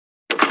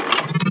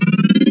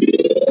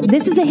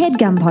This is a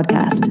HeadGum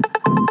podcast.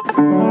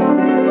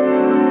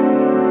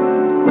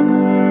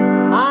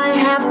 I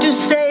have to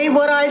say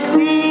what I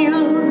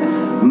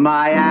feel.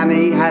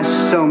 Miami has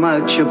so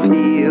much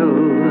appeal.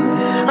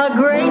 A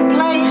great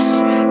place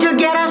to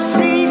get a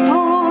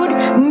seafood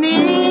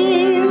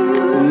meal.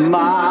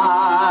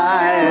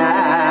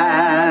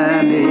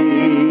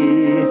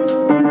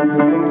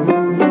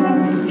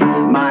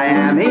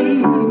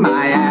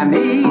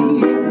 Miami,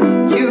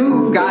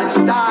 you got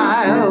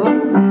style.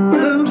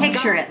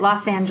 Picture it,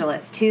 Los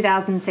Angeles,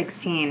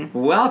 2016.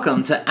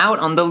 Welcome to Out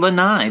on the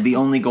Lanai, the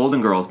only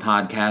Golden Girls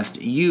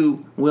podcast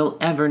you will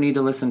ever need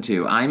to listen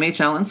to. I'm H.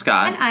 Alan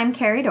Scott. And I'm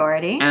Carrie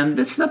Doherty. And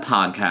this is a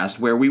podcast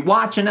where we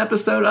watch an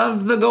episode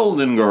of The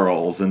Golden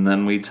Girls and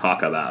then we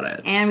talk about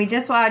it. And we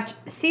just watched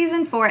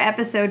Season 4,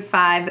 Episode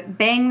 5,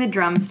 Bang the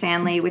Drum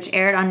Stanley, which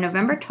aired on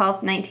November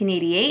 12th,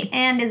 1988,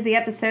 and is the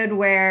episode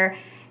where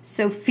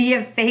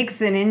Sophia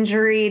fakes an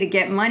injury to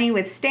get money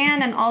with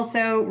Stan, and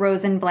also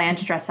Rose and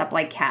Blanche dress up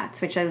like cats,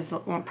 which is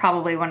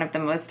probably one of the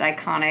most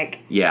iconic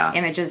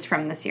images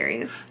from the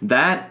series.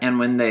 That, and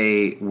when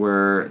they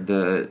were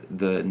the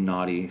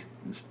naughty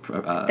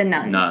the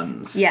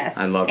nuns. Yes.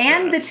 I love that.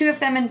 And the two of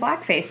them in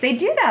blackface. They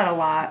do that a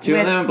lot. Two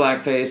of them in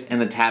blackface,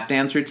 and the tap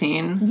dance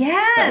routine.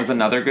 Yes. That was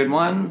another good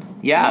one.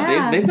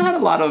 Yeah. They've had a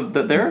lot of...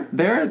 They're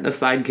a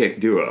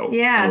sidekick duo.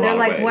 Yeah, they're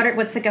like, ways.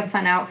 what's like a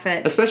fun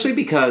outfit? Especially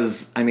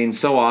because, I mean,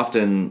 so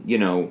often,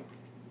 you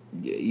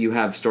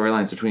have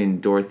storylines between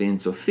Dorothy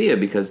and Sophia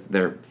because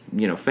they're,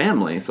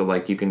 family. So,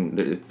 like,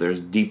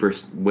 there's deeper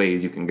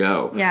ways you can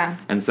go. Yeah.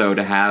 And so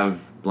to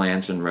have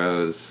Blanche and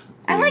Rose...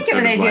 I like it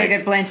when they do a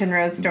good Blanche and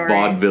Rose story.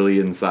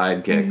 Vaudevillian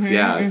sidekicks.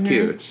 Mm-hmm, it's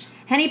cute.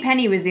 Henny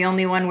Penny was the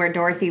only one where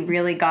Dorothy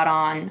really got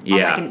on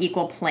like an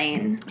equal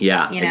plane.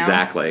 Yeah,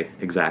 exactly.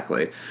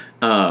 Great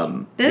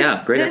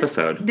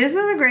episode. This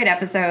was a great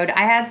episode.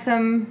 I had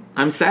some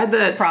I'm sad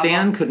that problems.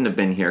 Stan couldn't have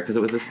been here because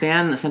it was a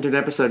Stan-centered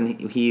episode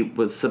and he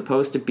was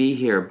supposed to be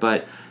here,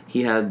 but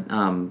he had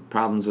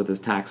problems with his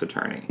tax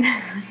attorney.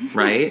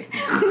 Right?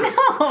 No.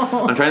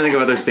 I'm trying to think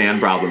of other Stan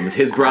problems.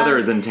 His brother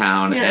is in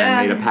town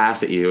and made a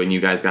pass at you, and you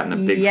guys got in a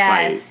big fight.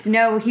 Yes.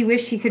 No, he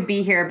wished he could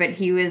be here, but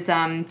he was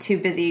too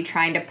busy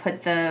trying to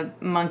put the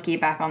monkey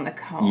back on the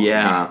cone.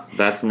 Yeah,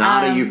 that's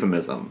not a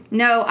euphemism.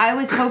 No, I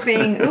was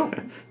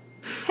hoping...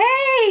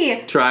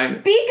 Hey!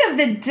 Speak of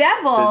the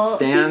devil.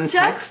 Did Stan he just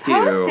text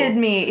posted you?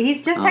 me.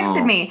 He's just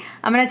texted me.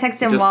 I'm going to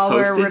text him while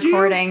we're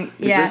recording.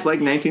 You? Is this like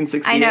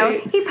 1968? I know.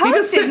 He posted He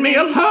just sent me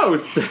a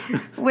post.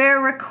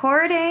 We're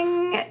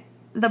recording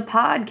the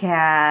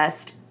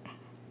podcast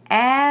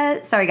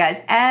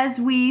as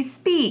we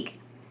speak.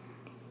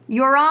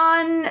 You're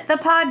on the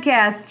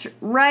podcast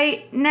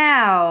right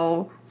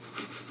now.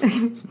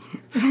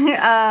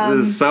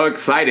 This is so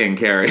exciting,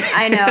 Carrie.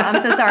 I know.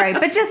 I'm so sorry.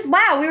 But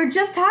we were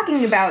just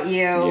talking about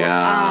you.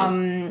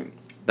 Yeah.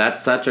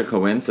 That's such a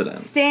coincidence.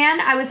 Stan,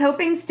 I was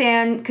hoping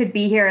Stan could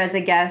be here as a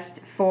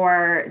guest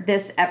for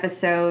this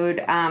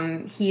episode.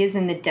 He is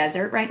in the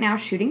desert right now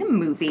shooting a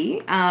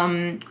movie.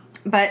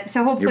 But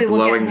so hopefully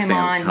we'll get him Stan's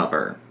on.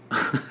 Cover.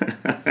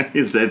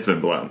 It's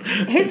been blown.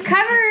 His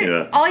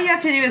cover, all you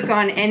have to do is go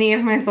on any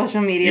of my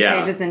social media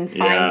pages and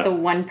find the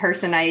one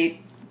person I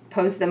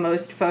post the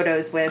most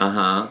photos with.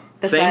 Uh-huh.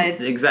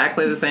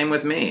 Exactly the same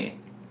with me.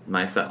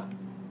 Myself.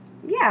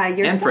 Yeah,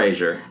 and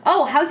Frasier.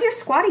 Oh, how's your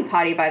squatty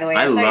potty, by the way?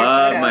 I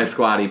love my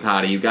squatty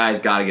potty. You guys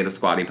got to get a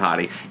squatty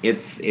potty.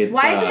 It's.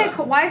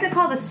 Why is it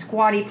called a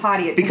squatty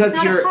potty? Because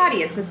it's not a potty;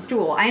 it's a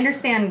stool. I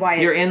understand why.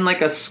 You're in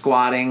like a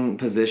squatting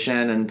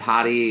position, and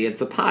potty.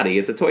 It's a potty.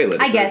 It's a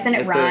toilet. I guess, and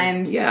it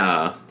rhymes.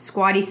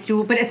 Squatty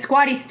stool, but a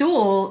squatty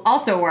stool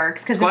also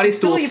works because squatty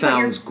stool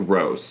sounds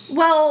gross.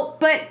 Well,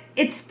 but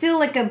it's still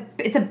like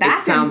it's a bathroom it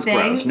sounds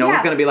thing. Gross. No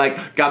one's gonna be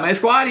like, got my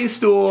squatty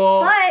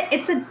stool. But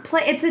it's a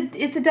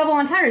double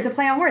entendre. It's a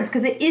play on words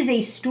because it is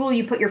a stool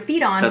you put your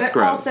feet on, That's but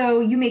gross.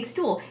 also you make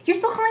stool. You're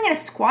still calling it a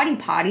squatty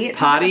potty. It's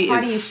potty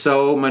is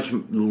so much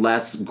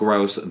less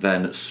gross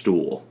than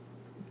stool.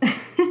 Well,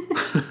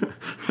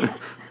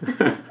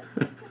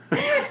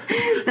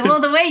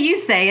 the way you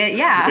say it,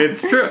 yeah.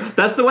 It's true.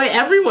 That's the way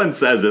everyone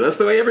says it. That's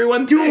the way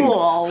everyone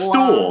thinks.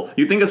 Stool.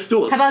 You think of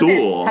stool. How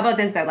stool. About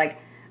this, though? Like,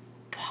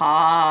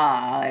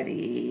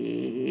 potty.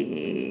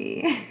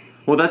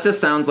 Well, that just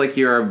sounds like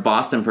you're a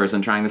Boston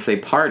person trying to say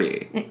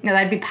party. No,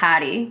 that'd be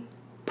patty.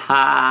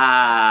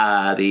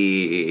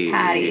 Patty.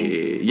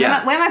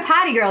 Yeah. Where my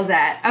patty girls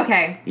at?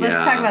 Okay,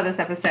 let's talk about this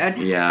episode.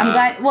 Yeah. I'm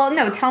glad. Well,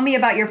 no, tell me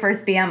about your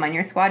first BM on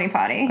your squatty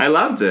potty. I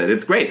loved it.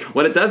 It's great.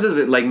 What it does is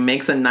it like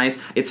makes a nice.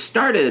 It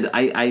started.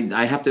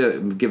 I have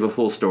to give a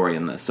full story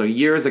in this. So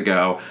years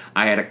ago,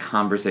 I had a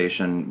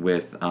conversation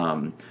with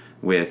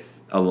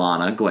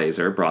Alana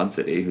Glazer, Broad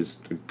City, who's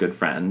a good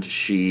friend.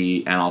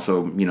 She, and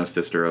also,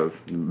 sister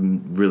of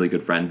really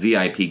good friend,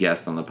 VIP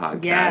guest on the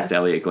podcast,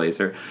 Elliot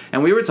Glazer.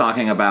 And we were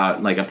talking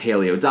about, like, a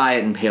paleo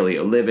diet and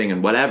paleo living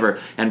and whatever.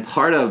 And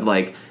part of,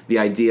 like, the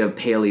idea of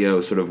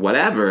paleo sort of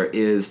whatever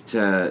is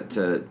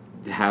to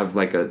have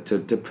like to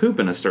poop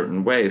in a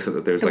certain way so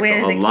that there's The like way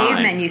a that the line.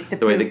 cavemen used to poop.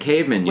 The way the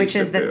cavemen which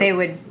used is to poop. that they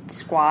would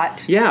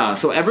squat. Yeah,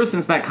 so ever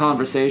since that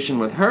conversation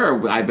with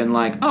her, I've been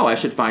like, oh, I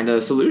should find a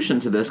solution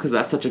to this because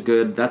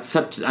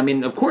I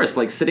mean, of course,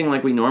 like sitting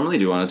like we normally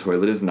do on a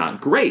toilet is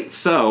not great.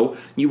 So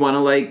you want to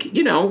like,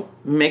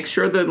 make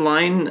sure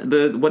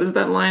what is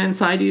that line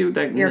inside you?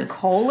 Your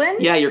colon?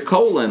 Yeah, your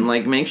colon.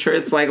 Like make sure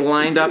it's like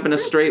lined up in a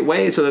straight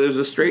way so that there's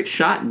a straight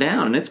shot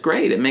down. And it's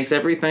great. It makes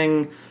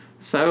everything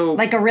so...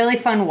 Like a really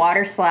fun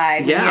water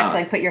slide. Yeah. When you have to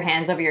like put your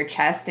hands over your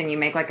chest and you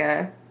make like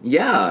a...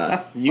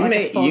 Yeah, you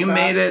full drop.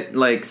 made it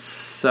like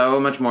so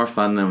much more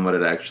fun than what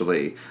it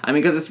actually. I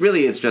mean, because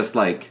it's just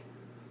like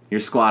you're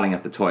squatting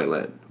at the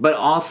toilet, but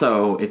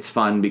also it's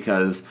fun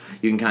because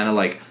you can kind of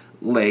like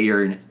lay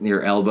your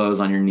elbows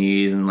on your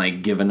knees and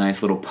like give a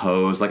nice little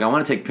pose. Like I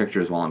want to take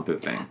pictures while I'm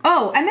pooping.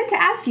 Oh, I meant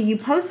to ask you. You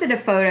posted a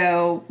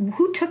photo.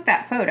 Who took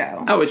that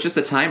photo? Oh, it's just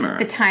the timer.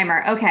 The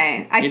timer.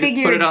 Okay, I you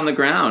figured. Just put it on the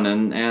ground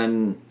and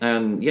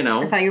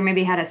I thought you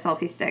maybe had a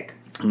selfie stick.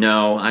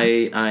 No,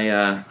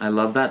 I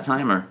love that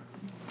timer.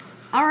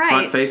 All right.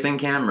 Front-facing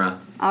camera.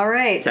 All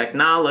right.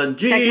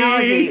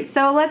 Technology.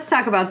 So let's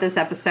talk about this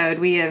episode.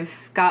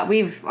 We've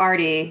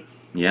already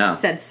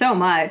said so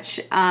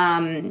much.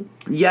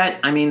 Yet,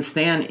 I mean,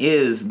 Stan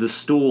is the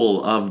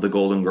stool of the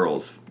Golden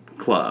Girls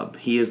Club.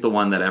 He is the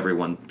one that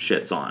everyone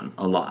shits on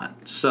a lot.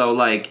 So,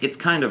 like, it's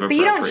kind of appropriate.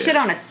 But you don't shit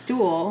on a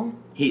stool.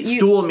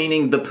 Stool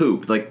meaning the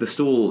poop. Like, the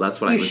stool,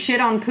 that's what I was... You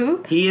shit on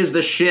poop? He is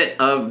the shit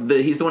of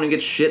the... He's the one who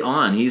gets shit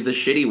on. He's the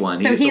shitty one.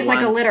 So he's like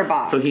a litter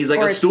box. So he's like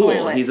or a stool.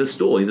 Toilet. He's a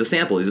stool. He's a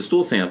sample. He's a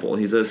stool sample.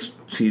 He's a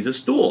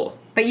stool.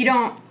 But you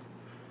don't...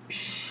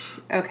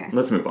 Okay.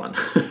 Let's move on.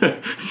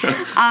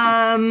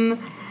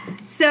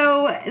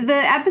 So the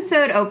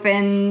episode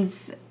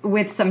opens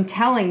with some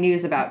telling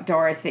news about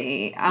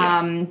Dorothy.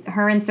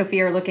 Her and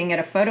Sophia are looking at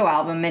a photo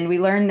album, and we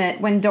learn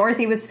that when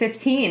Dorothy was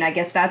 15, I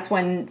guess that's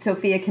when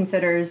Sophia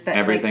considers that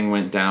everything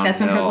went downhill.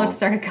 That's when her looks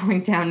started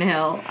going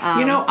downhill.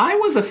 I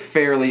was a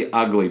fairly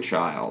ugly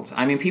child.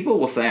 I mean, people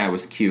will say I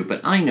was cute,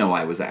 but I know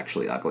I was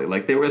actually ugly.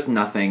 Like, there was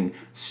nothing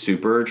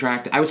super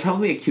attractive. I was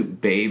probably a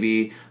cute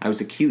baby. I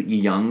was a cute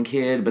young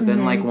kid, but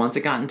then, like, once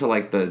it got into,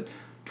 like, the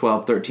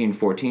 12, 13,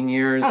 14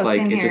 years,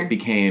 it just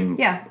became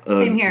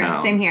same here.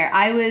 town. Same here.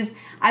 I was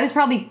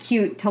probably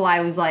cute till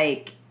I was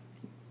like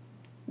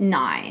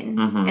 9.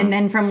 And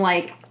then from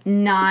like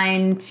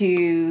 9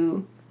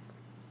 to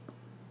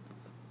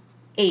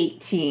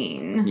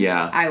 18,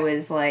 I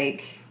was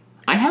like,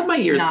 I had my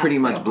years pretty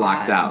so much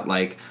blocked hot. out.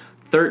 Like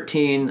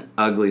 13,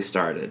 ugly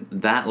started.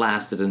 That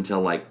lasted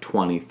until like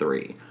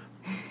 23,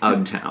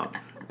 Ugtown.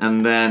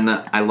 And then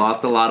I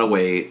lost a lot of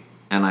weight,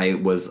 and I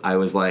was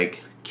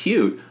like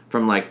cute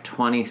from like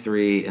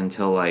 23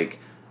 until like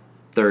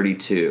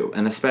 32,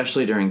 and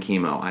especially during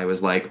chemo, I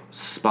was like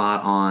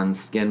spot on,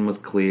 skin was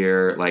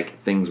clear,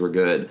 like things were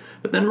good.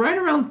 But then right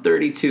around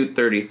 32,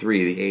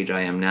 33, the age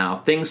I am now,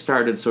 things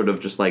started sort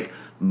of just like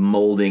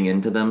molding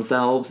into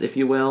themselves, if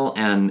you will,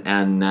 and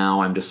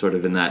now I'm just sort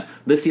of in that,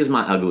 this is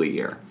my ugly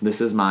year. This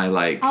is my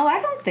like... Oh,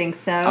 I don't think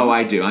so. Oh,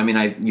 I do. I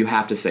mean, you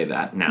have to say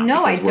that now.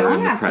 No, I because we're don't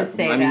in the have to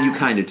say that. I mean, you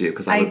kind of do,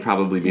 because I would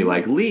probably be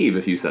like, leave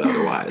if you said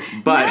otherwise.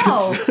 But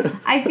no,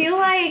 I feel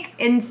like,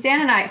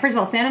 Stan and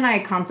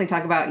I constantly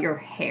talk about your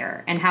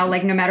hair, and how,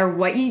 like, no matter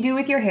what you do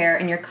with your hair,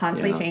 and you're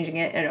constantly changing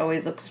it, it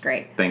always looks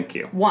great. Thank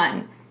you.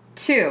 1.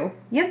 2,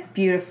 you have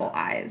beautiful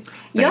eyes.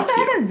 You also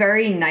have a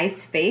very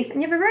nice face,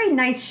 and you have a very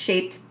nice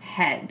shaped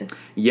head.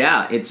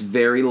 Yeah, it's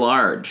very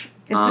large.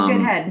 It's a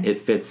good head.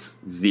 It fits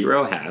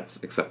 0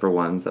 hats, except for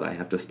ones that I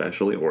have to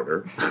specially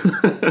order.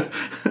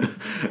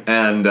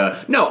 And,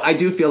 no, I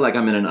do feel like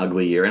I'm in an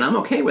ugly year, and I'm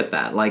okay with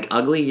that. Like,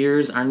 ugly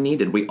years are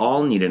needed. We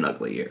all need an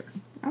ugly year.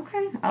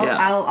 Okay.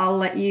 I'll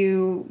let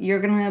you...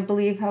 You're going to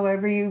believe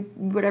whatever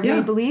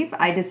you believe.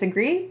 I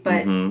disagree,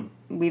 but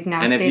we've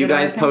now And stated if you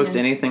guys our post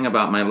opinion. anything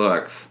about my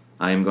looks,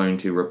 I am going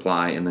to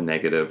reply in the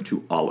negative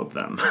to all of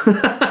them.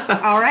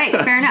 All right,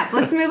 fair enough.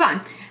 Let's move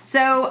on.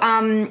 So,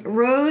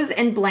 Rose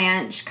and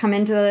Blanche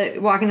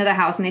walk into the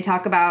house, and they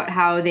talk about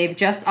how they've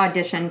just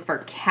auditioned for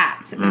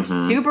Cats, and they're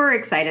super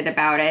excited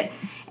about it.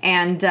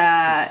 And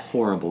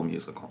Horrible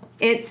musical.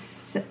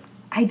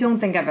 I don't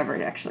think I've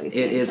ever actually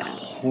seen it. It is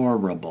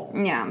horrible.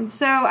 Yeah.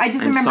 So I'm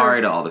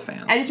sorry to all the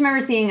fans. I just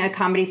remember seeing a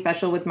comedy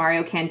special with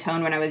Mario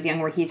Cantone when I was young,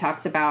 where he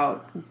talks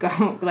about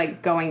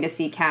going to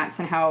see Cats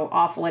and how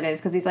awful it is,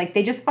 because he's like,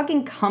 they just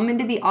fucking come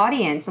into the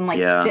audience and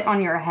sit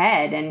on your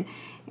head. And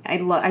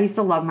I used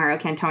to love Mario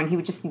Cantone. He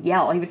would just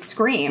yell. He would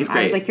scream. He's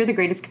great. I was like, you're the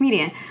greatest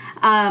comedian.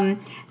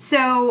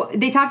 So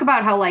they talk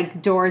about how,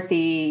 like,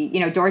 Dorothy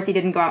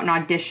didn't go out and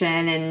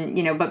audition,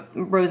 and, but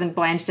Rose and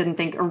Blanche didn't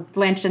think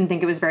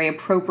it was very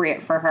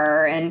appropriate for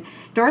her. And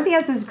Dorothy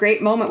has this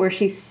great moment where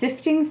she's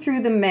sifting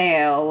through the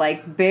mail,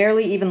 like,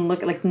 barely even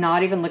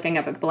not even looking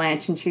up at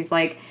Blanche. And she's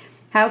like,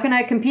 how can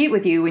I compete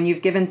with you when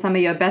you've given some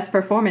of your best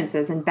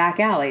performances in back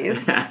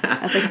alleys? I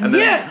was like,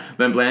 yes!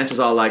 Then Blanche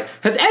is all like,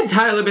 has Ed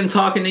Tyler been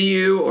talking to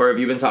you? Or have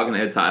you been talking to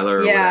Ed Tyler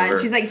or whatever?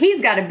 And she's like,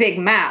 he's got a big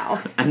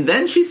mouth. And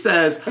then she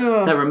says,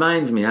 that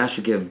reminds me, I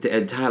should give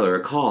Ed Tyler a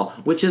call.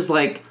 Which is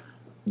like,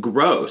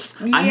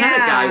 gross. I had a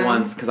Yeah. guy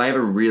once, because I have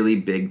a really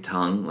big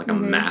tongue, like a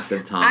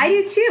massive tongue. I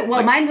do too.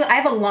 Well, I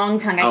have a long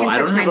tongue. I can touch I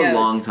don't my have nose. a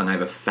long tongue. I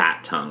have a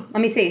fat tongue.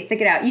 Let me see. Stick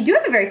it out. You do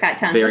have a very fat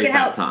tongue. Very Look at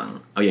fat how,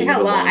 tongue. Oh, yeah, look you how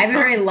have a long. long I have a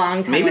tongue. very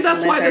long tongue. Maybe like a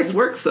that's why this lizard.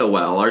 works so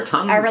well. Our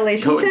tongues Our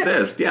relationship?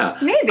 coexist, yeah.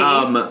 Maybe.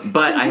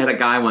 But I had a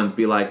guy once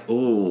be like,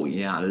 oh,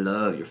 yeah, I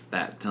love your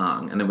fat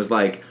tongue. And it was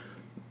like,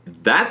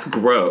 that's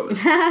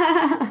gross.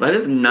 That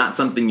is not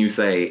something you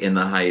say in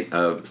the height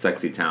of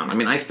Sexy Town. I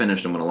mean, I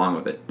finished and went along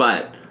with it,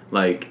 but,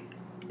 like,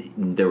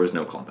 there was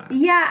no callback.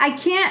 Yeah, I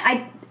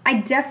can't.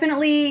 I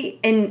definitely,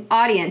 in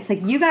audience,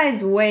 like, you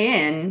guys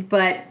weigh in,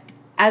 but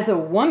as a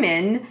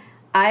woman,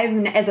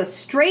 as a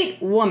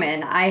straight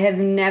woman, I have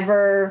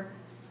never,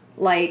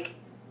 like,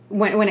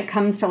 when it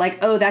comes to, like,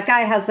 oh, that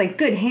guy has, like,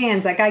 good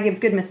hands, that guy gives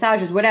good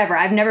massages, whatever,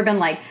 I've never been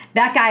like,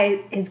 that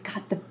guy has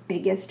got the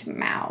biggest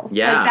mouth.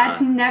 Yeah. Like,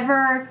 that's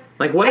never...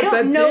 Like, what does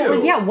that do?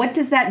 Like, yeah, what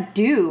does that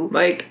do?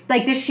 Like,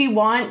 does she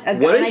want a...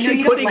 what is I know she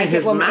you don't putting like in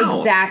his it,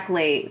 mouth?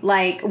 Exactly.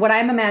 Like, what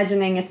I'm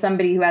imagining is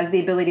somebody who has the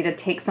ability to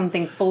take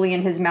something fully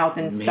in his mouth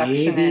and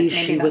suction it. maybe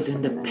she was that's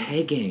into what it is.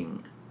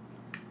 pegging.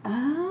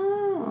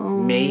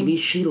 Oh. Maybe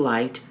she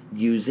liked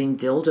using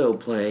dildo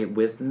play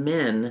with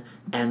men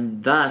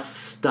and thus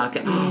stuck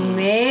it.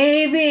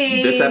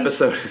 Maybe. This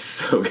episode is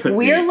so good.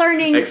 We're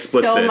learning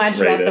so much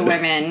about the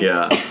women.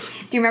 Yeah.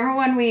 Do you remember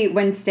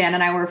when Stan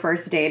and I were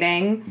first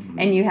dating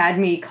and you had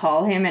me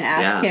call him and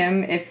ask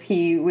him if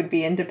he would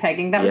be into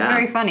pegging? That was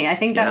very funny. I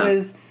think that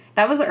was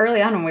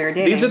early on when we were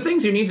dating. These are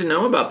things you need to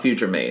know about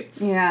future mates.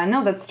 Yeah,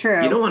 no, that's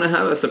true. You don't want to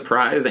have a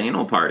surprise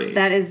anal party.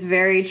 That is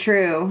very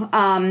true.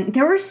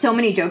 There were so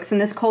many jokes in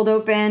this cold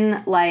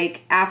open.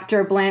 Like,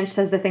 after Blanche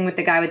says the thing with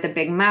the guy with the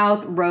big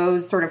mouth,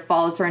 Rose sort of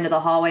follows her into the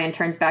hallway and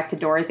turns back to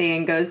Dorothy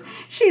and goes,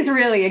 she's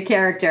really a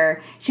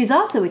character. She's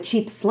also a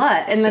cheap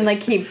slut. And then,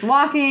 like, keeps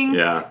walking.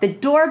 Yeah. The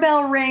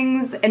doorbell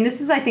rings. And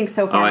this is, I think,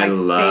 so far I my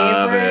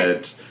love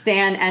favorite it.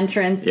 Stan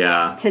entrance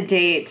to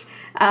date.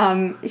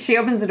 She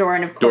opens the door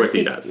and of course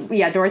Dorothy does.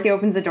 Yeah, Dorothy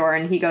opens the door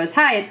and he goes,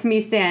 hi, it's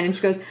me, Stan. And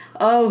she goes,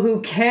 oh,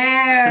 who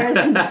cares?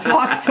 And just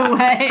walks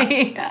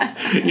away.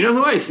 You know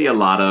who I see a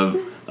lot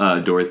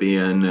of Dorothy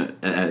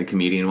and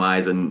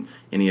comedian-wise, and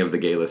any of the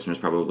gay listeners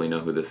probably know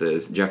who this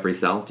is. Jeffrey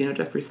Self. Do you know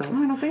Jeffrey Self?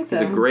 Oh, I don't think so.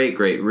 He's a great,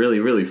 really,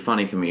 really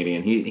funny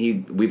comedian.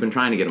 We've been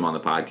trying to get him on the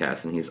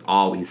podcast, and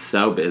he's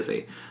so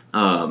busy.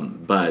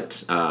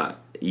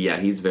 Yeah,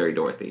 he's very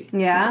Dorothy.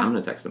 Yeah? I'm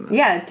going to text him then.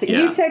 Yeah,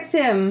 you text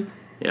him.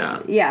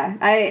 Yeah. Yeah,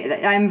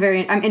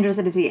 I'm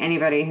interested to see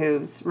anybody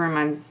who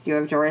reminds you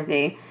of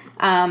Dorothy.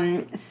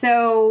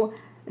 So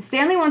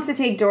Stanley wants to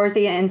take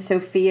Dorothy and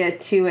Sophia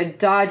to a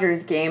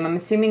Dodgers game. I'm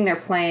assuming they're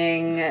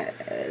playing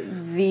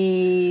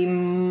the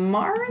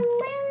Marlins?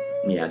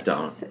 Yeah,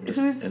 don't.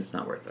 It's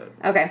not worth it.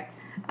 Okay.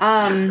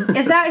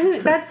 Is that who?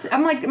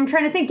 I'm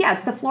trying to think. Yeah,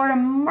 it's the Florida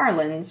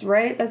Marlins,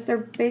 right? That's their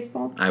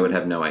baseball team? I would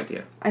have no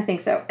idea. I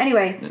think so.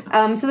 Anyway,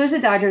 so there's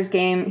a Dodgers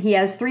game. He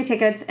has 3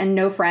 tickets and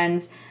no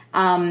friends.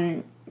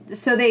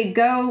 So they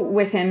go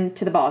with him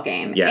to the ball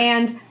game. Yes.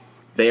 And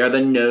they are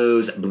the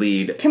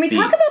nosebleed can we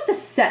seats. talk about the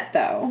set,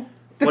 though?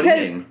 What do you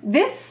Because mean?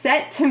 this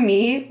set, to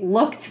me,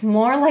 looked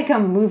more like a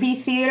movie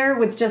theater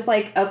with just,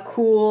 like, a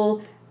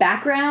cool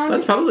background.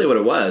 That's probably what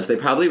it was. They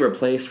probably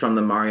replaced from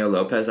the Mario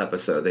Lopez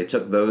episode. They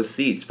took those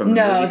seats from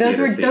the movie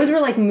theater seats. Those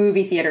were like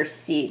movie theater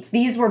seats.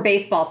 These were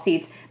baseball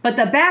seats. But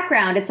the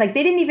background, it's like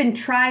they didn't even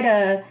try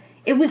to...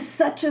 It was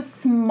such a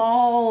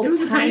small, It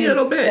was a tiny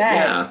little bit,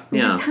 yeah.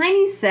 It was a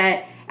tiny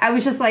set. I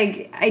was just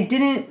like, I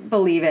didn't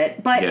believe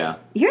it.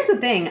 But here's the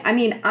thing. I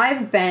mean,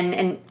 I've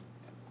been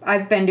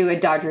to a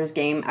Dodgers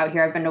game out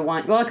here. I've been to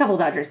a couple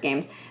Dodgers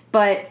games.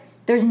 But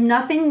there's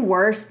nothing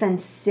worse than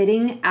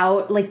sitting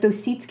out. Like,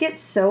 those seats get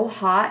so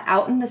hot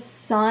out in the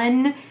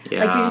sun.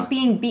 Yeah. Like, you're just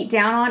being beat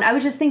down on. I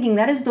was just thinking,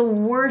 that is the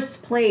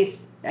worst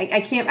place. I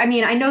can't... I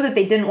mean, I know that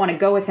they didn't want to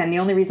go with him. The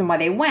only reason why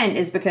they went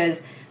is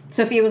because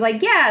Sophia was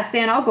like, yeah,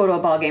 Stan, I'll go to a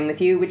ball game with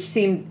you, which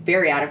seemed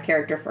very out of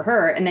character for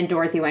her. And then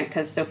Dorothy went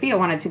because Sophia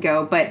wanted to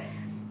go. But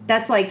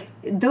that's like,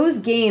 those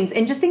games,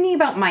 and just thinking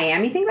about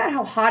Miami, think about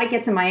how hot it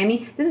gets in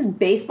Miami. This is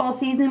baseball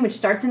season, which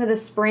starts into the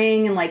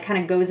spring and, like,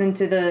 kind of goes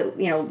into the,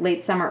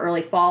 late summer,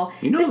 early fall.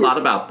 You know a lot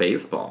about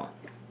baseball.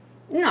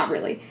 Not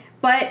really.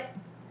 But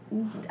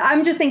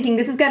I'm just thinking,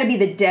 this has got to be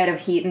the dead of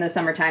heat in the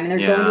summertime, and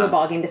they're going to a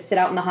ball game to sit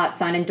out in the hot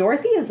sun, and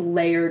Dorothy is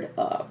layered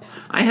up.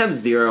 I have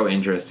zero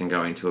interest in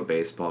going to a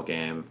baseball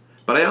game,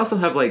 but I also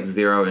have, like,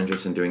 zero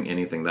interest in doing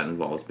anything that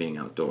involves being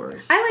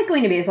outdoors. I like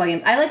going to baseball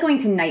games. I like going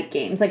to night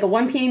games. Like a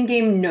 1 p.m.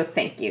 game, no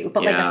thank you.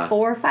 But like a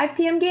 4 or 5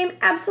 p.m. game,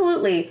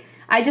 absolutely.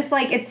 I just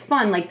like, it's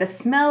fun. Like the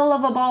smell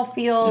of a ball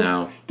field,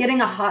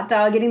 getting a hot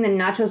dog, getting the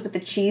nachos with the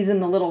cheese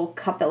in the little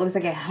cup that looks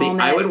like a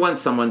helmet. See, I would want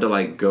someone to,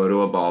 like, go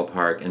to a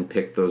ballpark and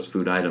pick those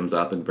food items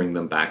up and bring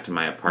them back to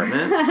my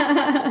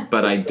apartment,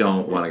 but I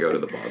don't want to go to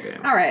the ball game.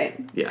 All right.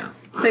 Yeah.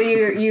 So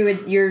you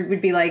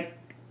would be like,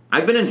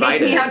 I've been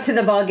invited. Take me out to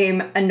the ball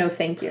game, and no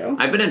thank you.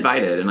 I've been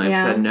invited, and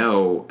I've said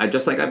no.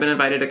 Just like I've been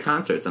invited to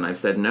concerts, and I've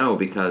said no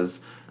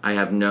because I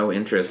have no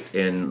interest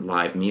in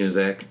live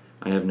music.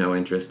 I have no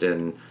interest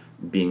in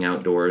being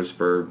outdoors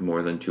for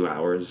more than 2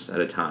 hours at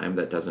a time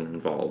that doesn't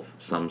involve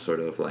some sort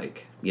of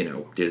like,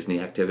 Disney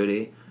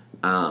activity.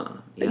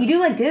 But you do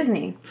like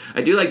Disney.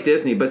 I do like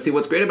Disney, but see,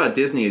 what's great about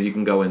Disney is you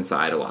can go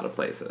inside a lot of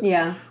places.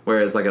 Yeah.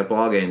 Whereas like at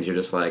ball games, you're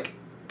just like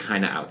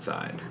kind of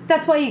outside.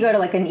 That's why you go to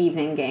like an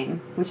evening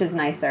game, which is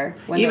nicer.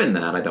 Even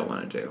that I don't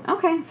want to do.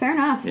 Okay, fair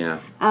enough. Yeah.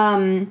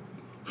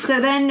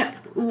 So then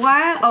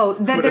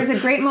there's a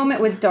great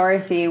moment with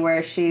Dorothy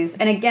where she's,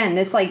 and again,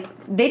 this like,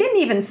 they didn't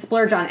even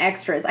splurge on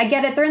extras. I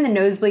get it, they're in the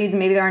nosebleeds,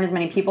 maybe there aren't as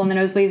many people in the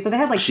nosebleeds, but they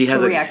had like three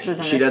extras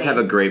in the She does have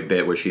a great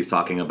bit where she's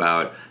talking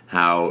about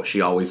how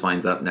she always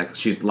winds up next,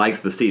 she likes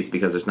the seats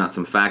because there's not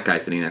some fat guy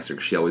sitting next to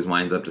her, she always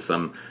winds up to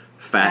some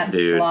fat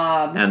dude.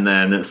 Slob. And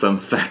then some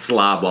fat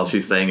slob while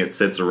she's saying it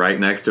sits right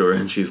next to her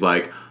and she's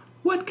like,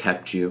 what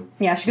kept you?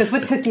 Yeah, she goes,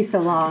 what took you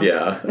so long?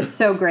 Yeah. It's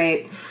so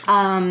great.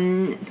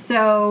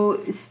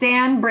 So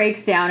Stan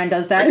breaks down and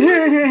does that.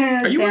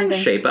 Are you wearing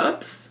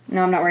shape-ups?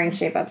 No, I'm not wearing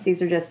shape-ups.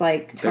 These are just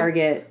like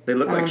Target. They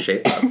look like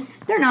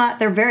shape-ups. They're not.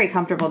 They're very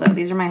comfortable, though.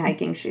 These are my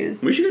hiking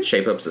shoes. We should get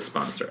shape-ups to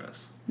sponsor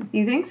us.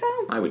 You think so?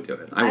 I would do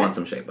it. I want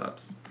some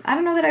shape-ups. I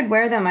don't know that I'd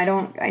wear them. I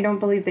don't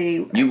believe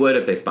they... You would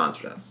if they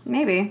sponsored us.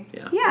 Maybe.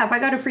 Yeah, if I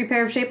got a free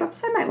pair of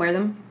shape-ups, I might wear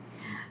them.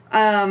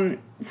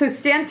 So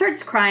Stan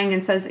starts crying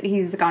and says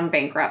he's gone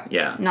bankrupt.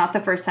 Yeah. Not the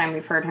first time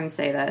we've heard him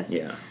say this.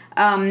 Yeah.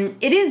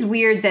 It is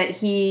weird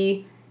that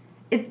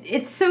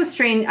it's so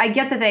strange. I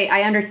get that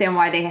I understand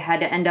why they had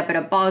to end up at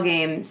a ball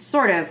game,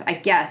 sort of, I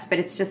guess, but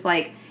it's just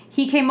like,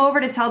 he came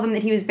over to tell them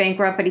that he was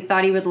bankrupt, but he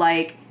thought he would,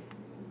 like,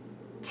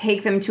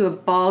 take them to a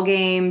ball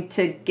game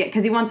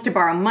because he wants to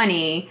borrow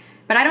money.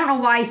 But I don't know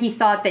why he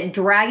thought that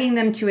dragging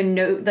them to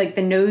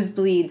the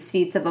nosebleed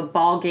seats of a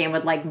ball game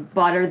would like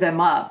butter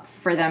them up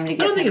for them to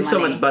get. I don't think it's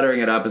money. so much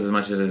buttering it up as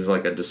much as it's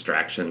like a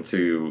distraction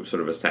to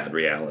sort of a sad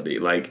reality.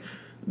 Like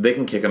they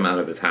can kick him out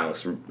of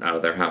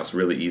their house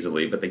really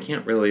easily, but they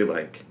can't really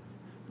like.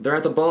 They're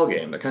at the ball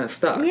game. They're kind of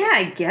stuck. Yeah,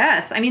 I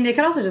guess. I mean, they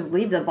could also just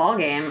leave the ball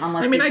game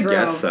unless. I drove,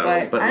 guess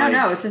so, but I don't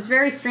know. It's just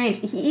very strange.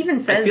 He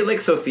even says. I feel like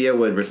Sophia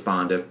would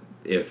respond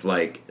if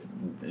like.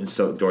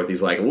 So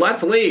Dorothy's like,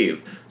 let's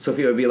leave.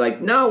 Sophia would be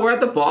like, no, we're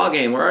at the ball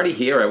game. We're already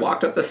here. I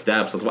walked up the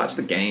steps. Let's watch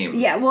the game.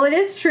 Yeah, well, it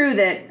is true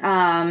that,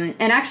 and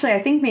actually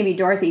I think maybe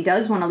Dorothy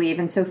does want to leave,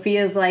 and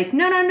Sophia's like,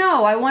 no,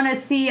 I want to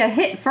see a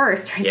hit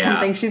first or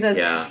something, she says.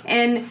 Yeah.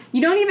 And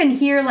you don't even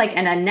hear, like,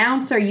 an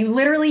announcer. You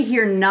literally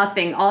hear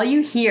nothing. All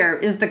you hear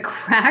is the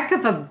crack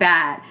of a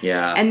bat.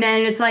 Yeah. And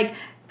then it's like,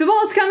 the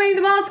ball's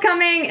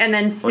coming, and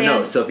then Stan... Oh,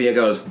 no, Sophia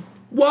goes,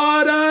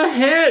 what a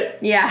hit!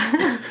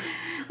 Yeah.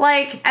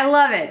 Like, I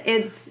love it.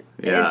 It's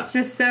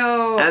just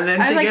so... And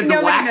then she gets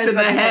whacked in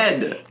the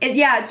head.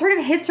 It sort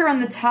of hits her on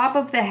the top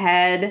of the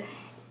head,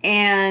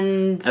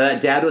 and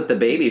that dad with the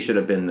baby should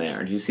have been there.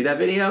 Did you see that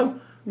video?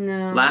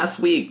 No. Last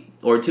week,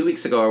 or 2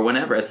 weeks ago, or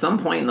whenever, at some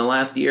point in the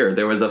last year,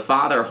 there was a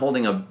father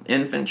holding an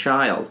infant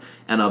child,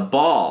 and a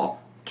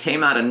ball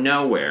came out of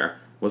nowhere,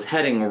 was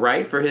heading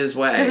right for his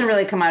way. It doesn't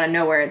really come out of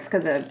nowhere. It's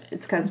because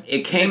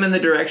it came in the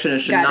direction it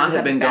should not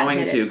have been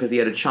going to because he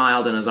had a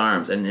child in his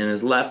arms. And in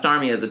his left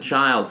arm, he has a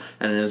child.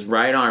 And in his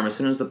right arm, as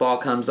soon as the ball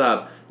comes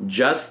up,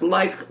 just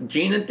like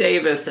Gina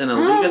Davis in A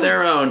League of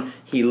Their Own,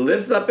 he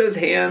lifts up his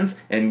hands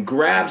and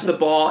grabs the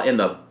ball in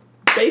the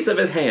base of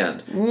his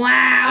hand.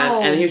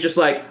 Wow. And he's just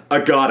like, I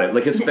got it.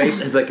 Like his face,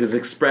 his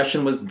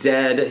expression was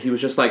dead. He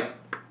was just like...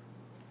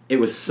 It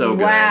was so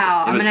good.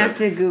 Wow, I'm going to have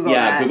to Google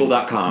that. Yeah,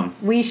 Google.com.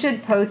 We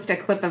should post a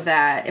clip of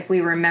that if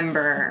we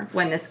remember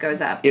when this goes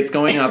up. It's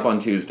going up on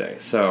Tuesday,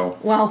 so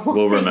we'll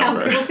see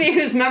remember. We'll see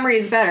whose memory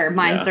is better.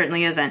 Mine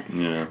certainly isn't.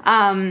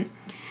 Yeah.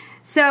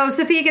 So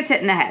Sophia gets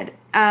hit in the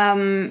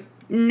head.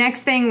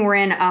 Next thing, we're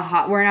in a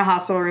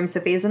hospital room.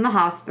 Sophia's in the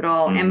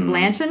hospital, and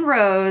Blanche and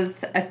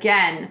Rose,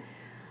 again,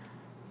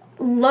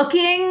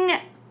 looking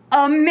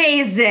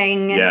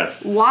amazing.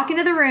 Yes. Walk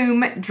into the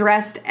room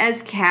dressed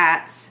as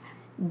cats.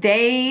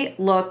 They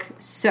look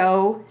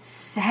so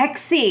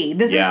sexy.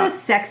 This is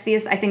the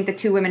sexiest I think the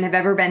two women have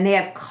ever been. They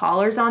have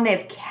collars on. They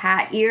have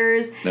cat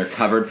ears. They're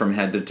covered from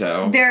head to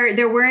toe.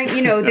 They're wearing,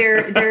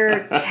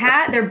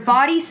 their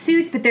body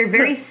suits, but they're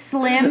very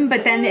slim.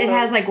 But then it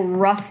has like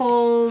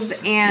ruffles,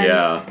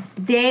 and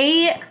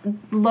they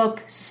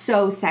look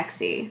so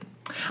sexy.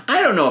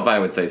 I don't know if I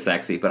would say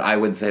sexy, but I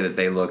would say that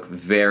they look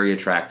very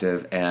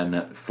attractive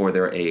and, for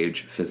their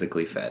age,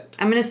 physically fit.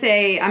 I'm just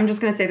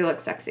gonna say they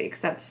look sexy because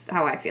that's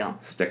how I feel.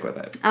 Stick with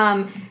it.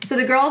 So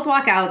the girls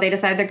walk out. They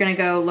decide they're gonna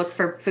go look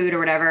for food or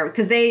whatever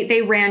because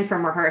they ran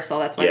from rehearsal.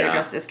 That's why they're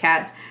dressed as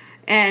cats.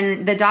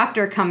 And the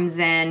doctor comes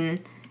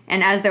in,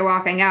 and as they're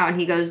walking out, and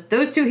he goes,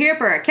 "Those two here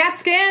for a CAT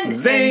scan."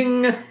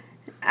 Zing. And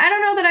I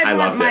don't know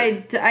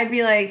that I'd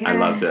be like... I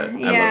loved it.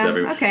 Yeah, I loved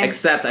everyone. okay.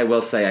 Except, I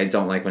will say, I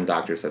don't like when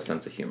doctors have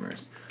sense of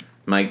humors.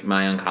 My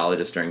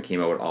oncologist during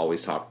chemo would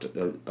always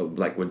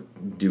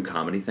would do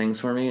comedy things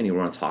for me, and he would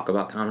want to talk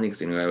about comedy because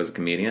he knew I was a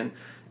comedian.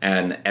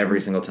 And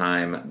every single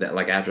time, that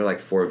after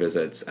 4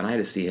 visits, and I had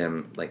to see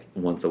him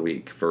once a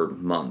week for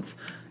months.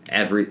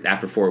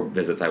 After 4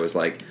 visits, I was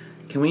like,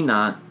 can we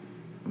not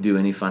do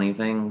any funny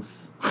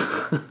things?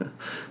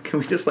 Can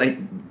we just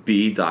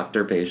be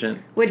doctor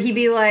patient? Would he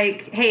be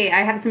like, hey,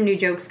 I have some new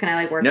jokes, can I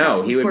like workshop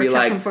No, he would be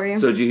them like, for you?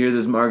 so did you hear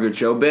this Margaret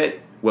Cho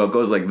bit? Well, it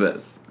goes like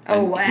this. Oh,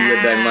 and wow. He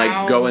would then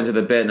like go into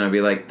the bit and I'd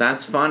be like,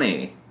 that's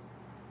funny.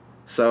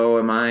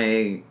 So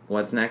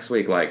what's next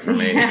week like for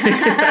me?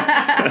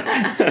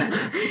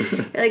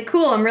 Like,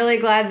 cool, I'm really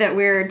glad that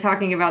we're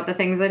talking about the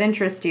things that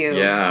interest you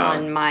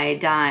on my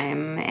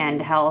dime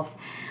and health.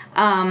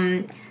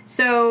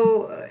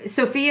 So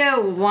Sophia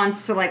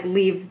wants to like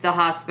leave the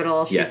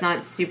hospital. She's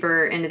not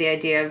super into the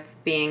idea of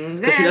being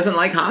there. Because she doesn't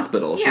like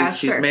hospitals. Yeah,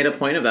 she's made a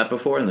point of that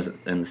before in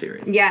the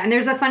series. Yeah, and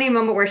there's a funny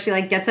moment where she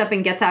like gets up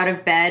and gets out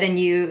of bed,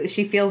 and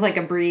she feels like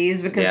a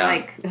breeze because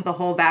like the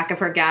whole back of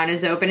her gown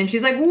is open, and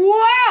she's like,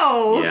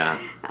 "Whoa!" Yeah.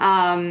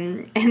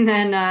 And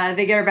then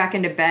they get her back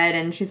into bed,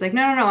 and she's like,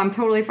 "No, I'm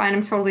totally fine.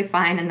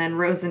 And then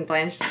Rose and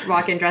Blanche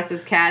walk in dressed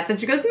as cats, and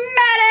she goes,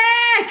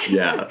 "Medic!"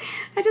 Yeah.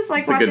 I just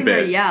like watching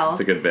her yell.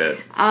 It's a good bit.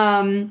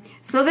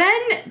 So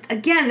then,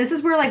 again, this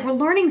is where, like, we're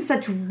learning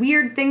such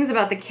weird things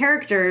about the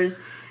characters.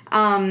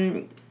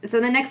 So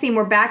the next scene,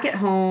 we're back at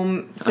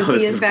home.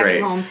 Sophia's back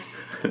at home.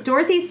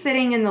 Dorothy's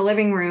sitting in the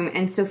living room,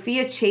 and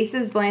Sophia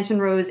chases Blanche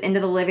and Rose into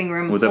the living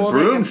room with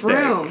holding a broomstick.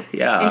 Broom.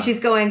 Yeah. And she's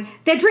going,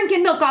 they're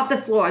drinking milk off the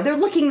floor. They're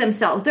licking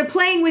themselves. They're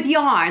playing with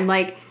yarn.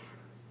 Like,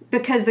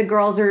 because the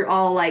girls are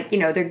all like,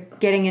 they're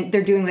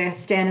they're doing like a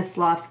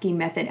Stanislavski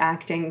method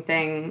acting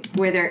thing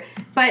where they're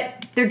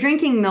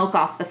drinking milk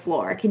off the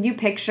floor. Can you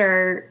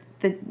picture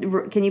Rue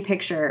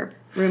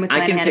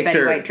McClanahan and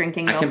Betty White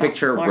drinking milk off the floor? I can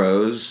picture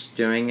Rose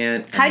doing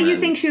it. How do you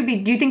think she would be?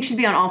 Do you think she'd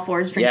be on all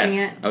fours drinking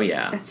it? Oh,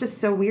 yeah. That's just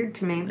so weird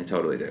to me. I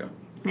totally do.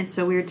 It's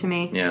so weird to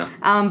me. Yeah.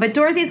 But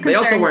Dorothy's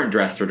concerned. They also weren't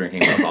dressed for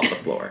drinking milk off the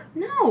floor.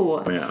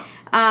 No. Yeah.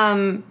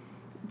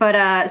 But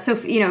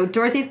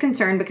Dorothy's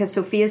concerned because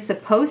Sophia's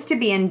supposed to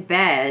be in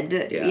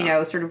bed,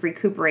 sort of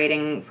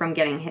recuperating from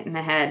getting hit in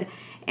the head.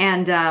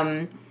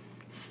 And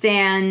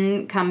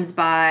Stan comes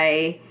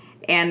by,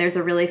 and there's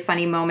a really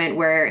funny moment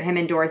where him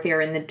and Dorothy are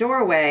in the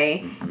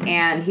doorway,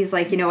 and he's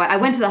like, I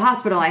went to the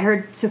hospital. I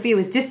heard Sophia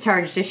was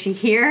discharged. Is she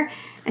here?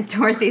 And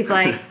Dorothy's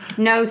like,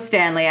 no,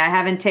 Stanley, I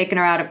haven't taken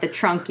her out of the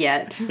trunk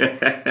yet.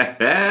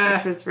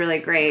 Which was really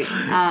great.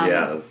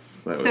 Yes.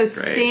 So great.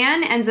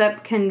 Stan ends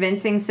up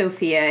convincing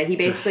Sophia. He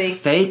basically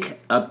fake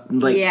how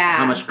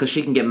much, because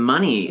she can get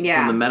money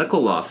from the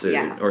medical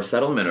lawsuit or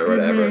settlement or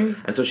whatever.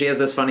 And so she has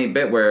this funny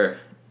bit where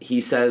he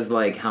says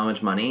like how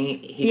much money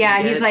he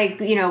can get. He's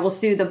like, we'll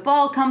sue the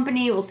ball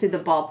company, we'll sue the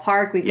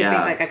ballpark, we could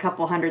make like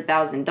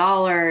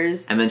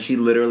 $200,000. And then she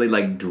literally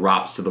like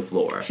drops to the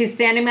floor. She's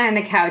standing behind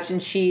the couch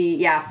and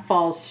she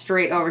falls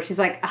straight over. She's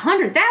like,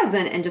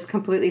 100,000 and just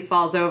completely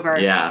falls over.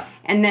 Yeah.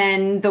 And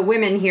then the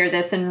women hear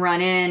this and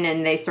run in,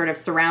 and they sort of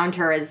surround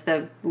her as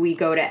we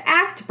go to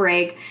act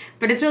break.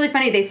 But it's really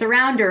funny. They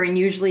surround her, and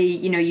usually,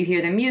 you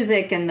hear the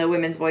music, and the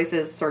women's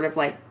voices sort of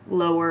like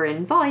lower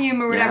in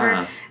volume or whatever.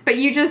 Yeah. But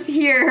you just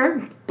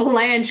hear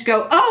Blanche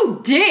go,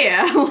 "Oh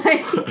dear!"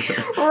 Like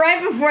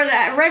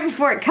right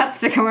before it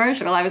cuts to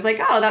commercial. I was like,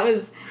 "Oh, that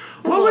was."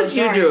 What would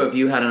you do if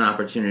you had an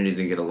opportunity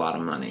to get a lot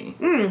of money?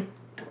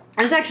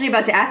 I was actually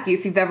about to ask you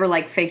if you've ever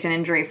faked an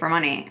injury for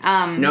money.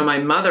 No, my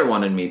mother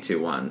wanted me to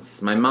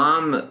once. My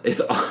mom is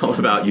all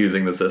about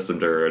using the system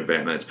to her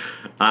advantage.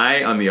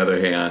 I, on the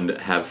other hand,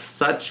 have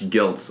such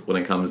guilt when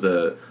it comes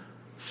to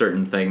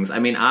certain things. I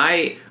mean,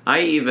 I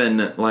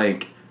even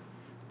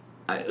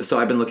so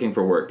I've been looking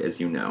for work, as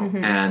you know,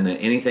 and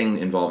anything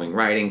involving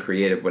writing,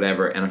 creative,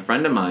 whatever. And a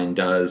friend of mine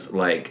does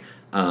like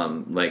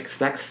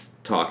sex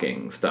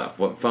talking stuff,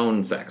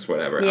 phone sex,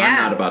 whatever. Yeah.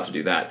 I'm not about to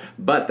do that,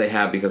 but they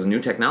have, because of new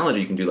technology,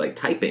 you can do like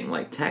typing,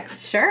 like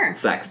text,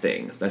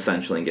 sexting,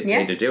 essentially, and get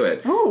paid to do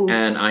it. Ooh.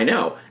 And I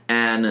know.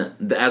 And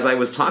as I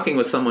was talking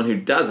with someone who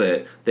does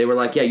it, they were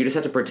like, "Yeah, you just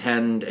have to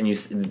pretend, and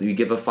you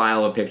give a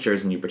file of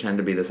pictures, and you pretend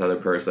to be this other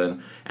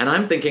person." And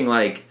I'm thinking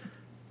like,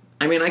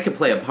 I mean, I could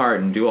play a part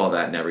and do all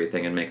that and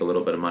everything and make a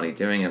little bit of money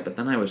doing it, but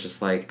then I was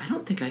just like, I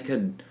don't think I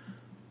could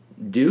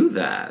do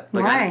that.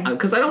 Why?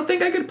 Because I don't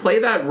think I could play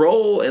that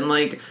role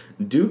and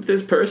dupe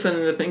this person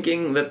into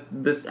thinking that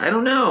this. I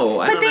don't know.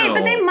 But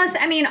they must.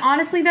 I mean,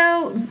 honestly,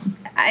 though,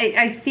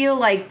 I feel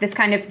like this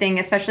kind of thing,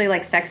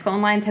 especially sex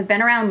phone lines, have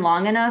been around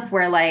long enough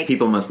where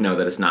people must know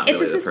that it's not.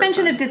 It's really a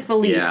suspension of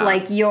disbelief. Yeah.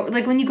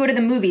 When you go to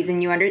the movies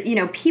and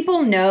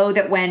people know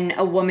that when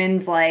a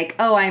woman's like,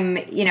 "Oh, I'm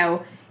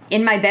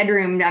in my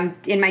bedroom, I'm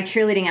in my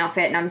cheerleading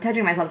outfit, and I'm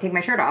touching myself, taking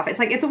my shirt off." It's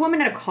it's a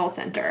woman at a call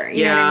center.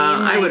 You know what I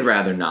mean? I would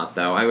rather not,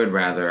 though. I would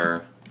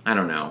rather, I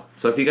don't know.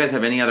 So if you guys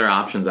have any other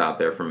options out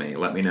there for me,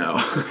 let me know.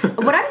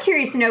 What I'm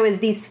curious to know is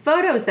these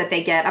photos that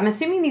they get. I'm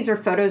assuming these are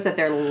photos that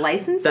they're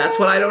licensing? That's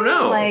what I don't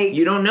know.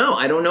 You don't know.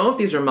 I don't know if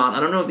these are I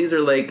don't know if these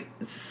are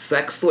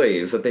sex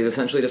slaves that they've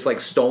essentially just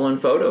stolen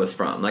photos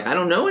from. I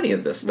don't know any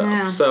of this stuff.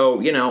 Yeah. So,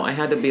 I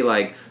had to be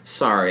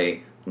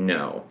sorry,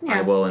 no. Yeah.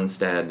 I will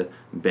instead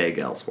beg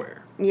elsewhere.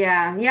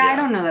 Yeah, I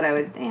don't know that I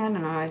would. Yeah, I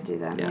don't know. I'd do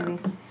that maybe.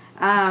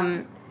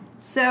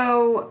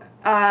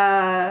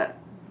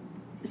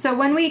 So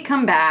when we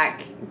come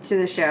back to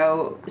the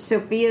show,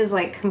 Sophia's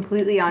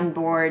completely on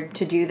board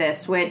to do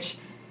this, which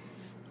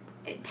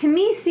to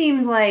me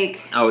seems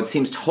like... Oh, it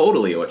seems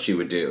totally what she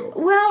would do.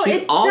 Well, she's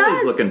it always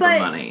does, looking for but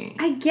money.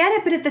 I get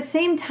it, but at the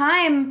same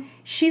time,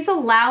 she's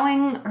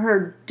allowing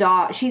her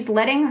she's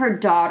letting her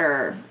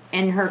daughter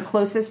and her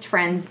closest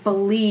friends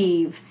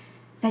believe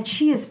that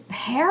she is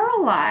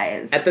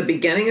paralyzed. At the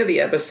beginning of the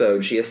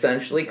episode, she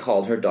essentially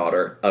called her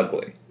daughter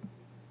ugly.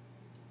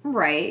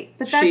 Right,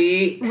 but that's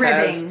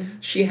ribbing.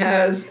 She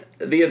has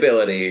the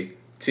ability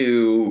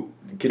to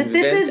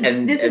convince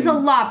this is a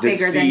lot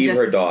bigger than just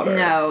her daughter.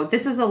 No,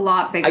 this is a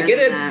lot bigger. I get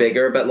than it's that.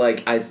 bigger, but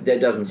like it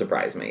doesn't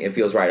surprise me. It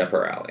feels right up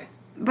her alley.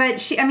 But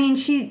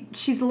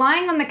she's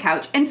lying on the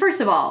couch, and first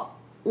of all,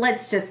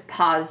 let's just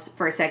pause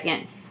for a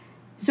second.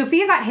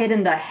 Sophia got hit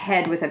in the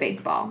head with a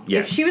baseball.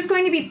 Yes. If she was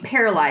going to be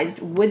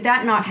paralyzed, would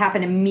that not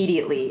happen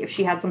immediately if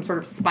she had some sort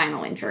of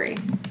spinal injury?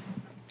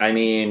 I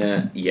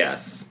mean,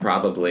 yes,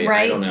 probably.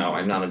 Right? I don't know.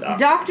 I'm not a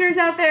doctor. Doctors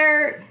out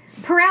there,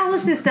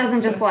 paralysis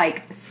doesn't just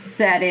like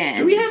set in.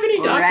 Do we have any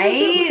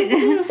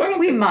doctors? Right?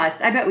 We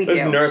must. I bet we do.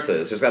 There's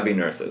nurses. There's got to be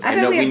nurses. I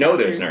bet we know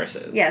doctors. there's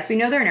nurses. Yes, we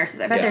know there are nurses.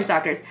 I bet Yeah. there's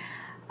doctors.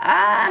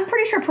 I'm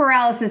pretty sure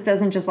paralysis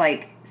doesn't just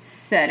like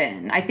set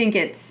in. I think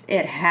it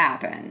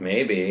happens.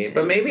 Maybe,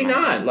 but maybe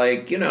not.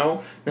 Like,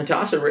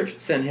 Natasha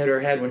Richardson hit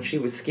her head when she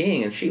was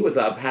skiing, and she was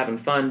up having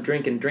fun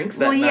drinking drinks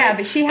that night. Well, yeah,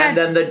 but she had... And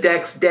then the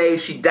next day,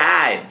 she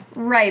died.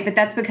 Right, but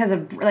that's because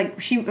of,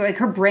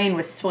 her brain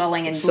was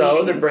swelling and bleeding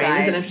So the brain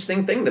inside. is an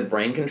interesting thing. The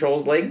brain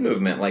controls leg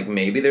movement. Like,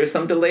 maybe there's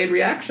some delayed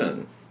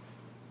reaction.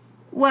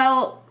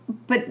 Well,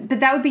 but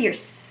that would be your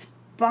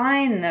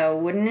spine, though,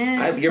 wouldn't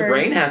it? Your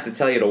brain has to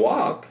tell you to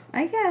walk.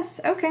 I guess.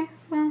 Okay,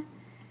 well...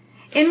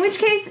 In which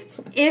case,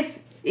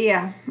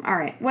 all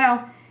right.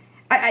 Well,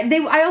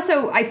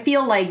 I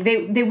feel like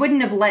they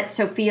wouldn't have let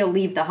Sophia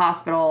leave the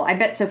hospital. I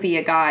bet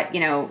Sophia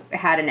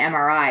had an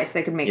MRI so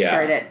they could make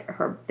sure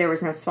that there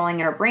was no swelling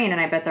in her brain, and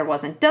I bet there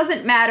wasn't.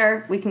 Doesn't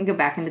matter. We can go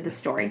back into the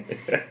story.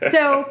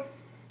 So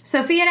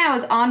Sophia now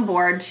is on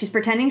board. She's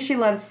pretending she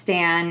loves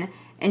Stan,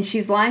 and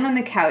she's lying on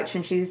the couch,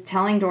 and she's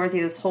telling Dorothy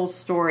this whole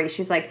story.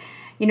 She's like,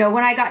 when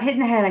I got hit in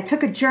the head, I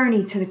took a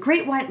journey to the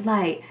great white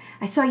light.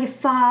 I saw your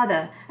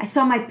father. I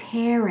saw my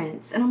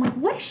parents. And I'm like,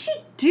 what is she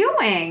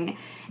doing?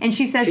 And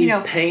she says, She's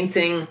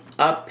painting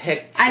a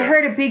picture. I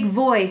heard a big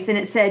voice, and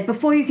it said,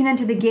 before you can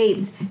enter the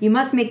gates, you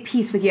must make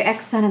peace with your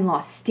ex-son-in-law,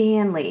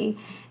 Stanley.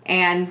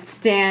 And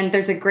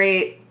there's a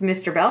great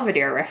Mr.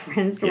 Belvedere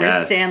reference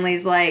where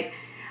Stanley's like,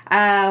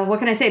 what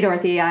can I say,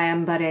 Dorothy? I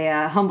am but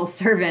a humble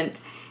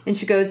servant. And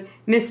she goes,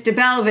 Mr.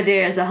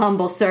 Belvedere is a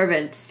humble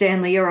servant.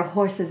 Stanley, you're a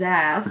horse's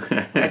ass.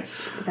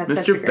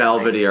 Mr.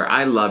 Belvedere.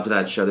 I loved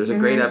that show. There's a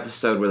great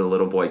episode where the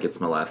little boy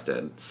gets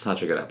molested.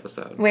 Such a good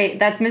episode. Wait,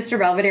 that's Mr.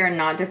 Belvedere and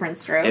not Different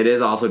Strokes? It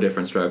is also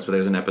Different Strokes, but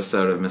there's an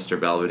episode of Mr.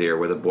 Belvedere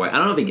where the boy... I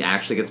don't know if he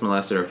actually gets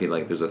molested or if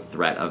there's a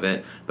threat of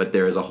it, but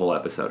there is a whole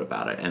episode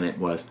about it, and it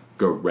was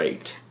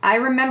great. I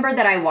remember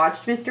that I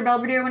watched Mr.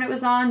 Belvedere when it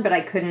was on, but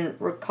I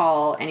couldn't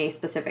recall any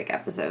specific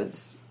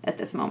episodes at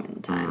this moment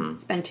in time.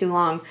 It's been too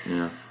long.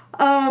 Yeah.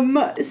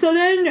 So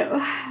then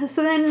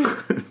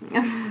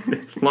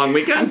long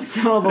weekend? I'm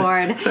so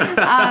bored.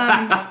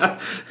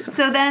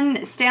 So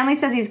then Stanley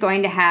says he's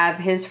going to have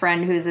his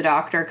friend who's a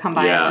doctor come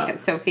by and look at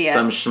Sophia.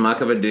 Some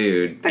schmuck of a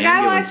dude. The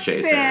guy walks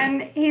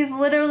in, he's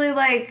literally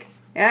like,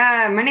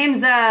 my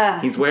name's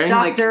he's wearing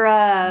Dr.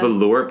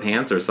 velour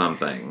pants or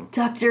something.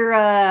 Dr.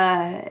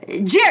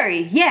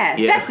 Jerry,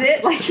 that's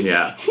it.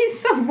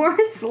 He's the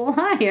worst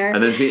liar.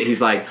 And then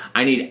he's like,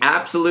 I need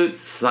absolute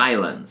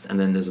silence. And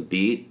then there's a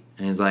beat,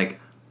 and he's like,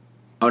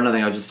 oh,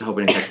 nothing, I was just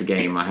hoping to catch the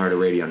game. I heard a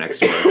radio next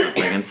door or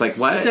something. And it's like,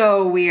 what?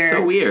 So weird.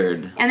 So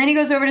weird. And then he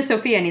goes over to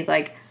Sophia, and he's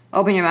like,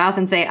 open your mouth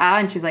and say, ah.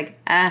 And she's like,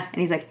 ah. And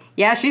he's like,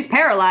 yeah, she's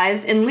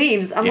paralyzed, and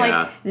leaves. I'm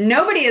like,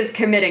 nobody is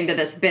committing to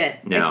this bit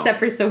except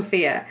for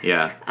Sophia.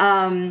 Yeah.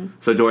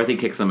 So Dorothy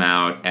kicks him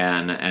out,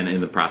 and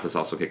in the process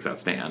also kicks out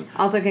Stan.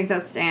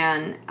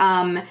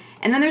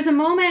 And then there's a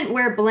moment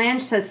where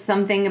Blanche says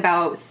something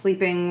about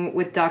sleeping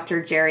with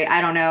Dr. Jerry. I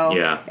don't know.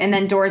 Yeah. And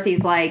then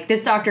Dorothy's like,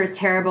 this doctor is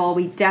terrible.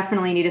 We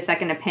definitely need a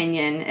second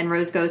opinion. And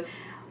Rose goes,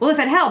 well, if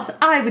it helps,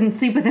 I wouldn't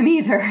sleep with him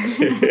either.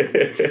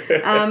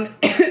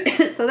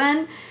 So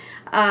then...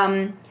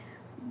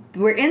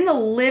 we're in the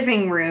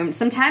living room.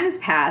 Some time has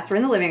passed. We're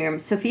in the living room.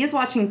 Sophia's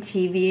watching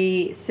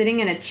TV,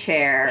 sitting in a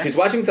chair. She's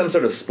watching some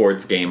sort of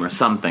sports game or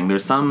something.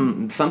 There's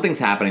something's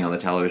happening on the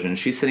television.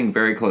 She's sitting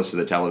very close to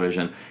the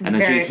television, and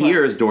then she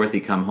hears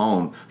Dorothy come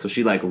home. So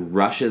she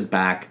rushes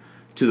back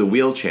to the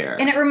wheelchair.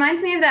 And it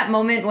reminds me of that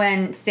moment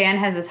when Stan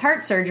has his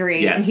heart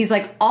surgery, and he's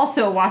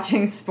also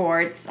watching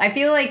sports. I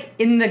feel like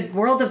in the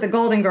world of the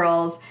Golden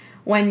Girls,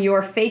 when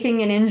you're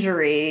faking an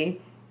injury,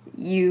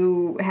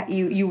 you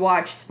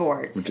watch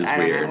sports,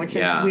 which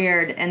is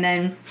weird. And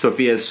then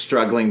Sophia's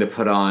struggling to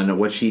put on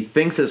what she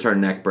thinks is her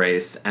neck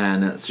brace,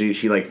 and she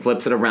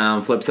flips it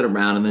around,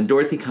 and then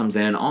Dorothy comes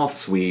in all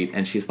sweet,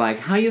 and she's like,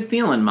 how you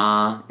feeling,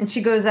 Ma? And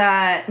she goes,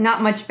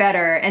 not much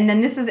better. And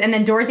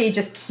then Dorothy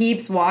just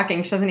keeps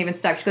walking. She doesn't even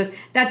stop. She goes,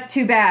 that's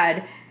too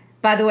bad.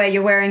 By the way,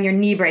 you're wearing your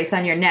knee brace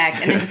on your neck,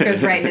 and then just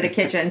goes right into the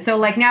kitchen.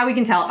 So now we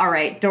can tell, all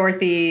right,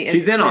 Dorothy is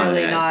she's in on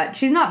clearly it.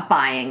 she's not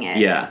buying it.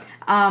 Yeah.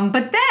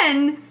 But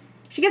then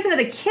she gets into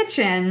the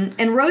kitchen,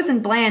 and Rose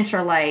and Blanche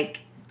are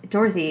like,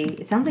 Dorothy,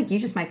 it sounds like you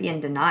just might be in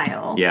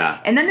denial. Yeah.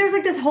 And then there's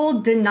like this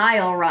whole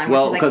denial run.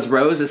 Well, because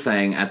Rose is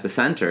saying at the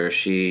center,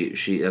 she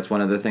that's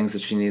one of the things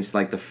that she needs,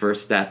 like the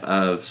first step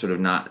of sort of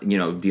not,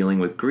 dealing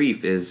with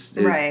grief is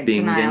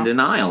being in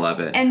denial of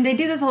it. And they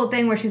do this whole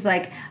thing where she's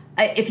like,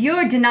 if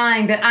you're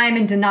denying that I'm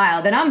in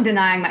denial, then I'm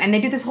denying and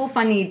they do this whole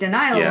funny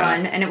denial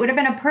run, and it would have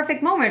been a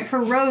perfect moment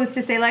for Rose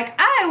to say, like,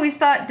 I always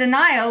thought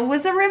denial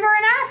was a river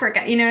in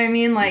Africa. You know what I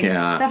mean? Like,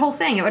 that whole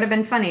thing. It would have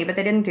been funny, but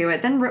they didn't do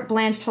it. Then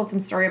Blanche told some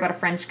story about a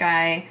French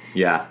guy.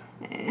 Yeah.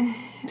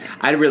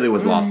 I really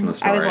was lost in the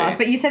story. I was lost,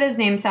 but you said his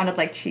name sounded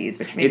like cheese,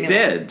 which made me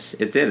laugh.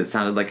 It did. It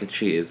sounded like a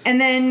cheese. And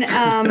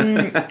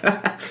then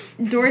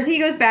Dorothy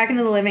goes back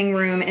into the living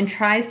room and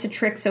tries to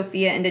trick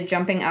Sophia into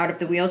jumping out of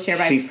the wheelchair.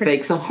 She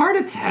fakes a heart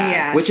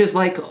attack, which is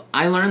like,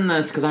 I learned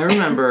this because I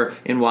remember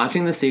in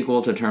watching the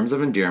sequel to Terms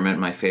of Endearment,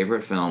 my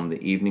favorite film,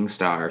 The Evening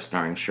Star,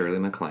 starring Shirley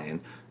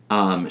MacLaine.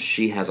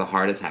 She has a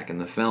heart attack in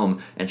the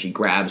film, and she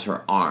grabs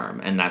her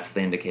arm, and that's the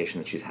indication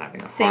that she's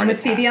having a heart attack. Same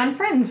with Phoebe on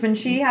Friends, when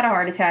she had a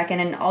heart attack in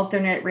an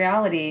alternate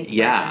reality.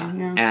 Yeah.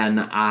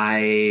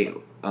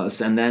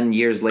 And then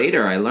years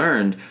later, I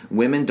learned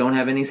women don't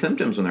have any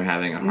symptoms when they're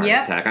having a heart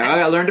attack.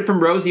 I learned it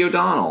from Rosie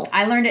O'Donnell.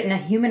 I learned it in a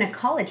human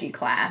ecology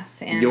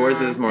class.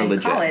 Yours is more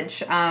legit.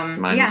 College.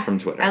 Mine is from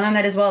Twitter. I learned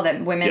that as well,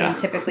 that women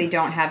typically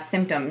don't have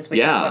symptoms, which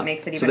is what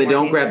makes it even more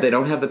dangerous. They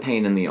don't have the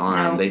pain in the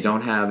arm. No. They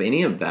don't have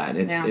any of that.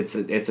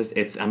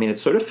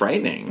 It's sort of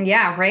frightening.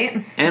 Yeah,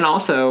 right? And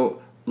also,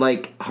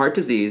 like, heart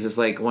disease is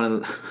like one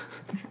of the...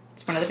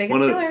 one of the biggest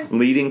killers. The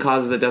leading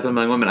causes of death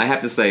among women. I have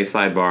to say,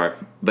 sidebar,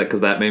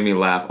 because that made me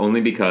laugh, only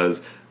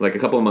because, like, a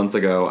couple of months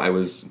ago, I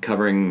was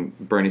covering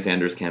Bernie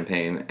Sanders'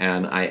 campaign,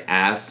 and I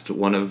asked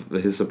one of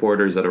his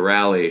supporters at a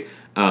rally,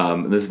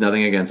 this is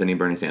nothing against any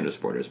Bernie Sanders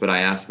supporters, but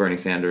I asked Bernie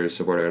Sanders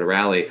supporter at a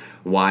rally,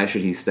 why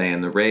should he stay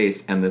in the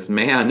race? And this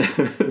man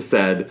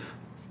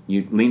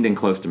leaned in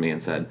close to me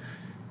and said,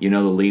 the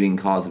leading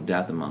cause of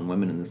death among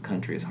women in this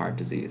country is heart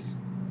disease.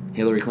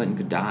 Hillary Clinton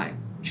could die.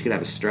 She could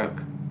have a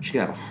stroke. She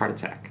could have a heart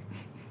attack.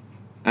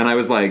 And I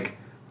was like,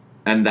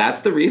 and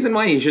that's the reason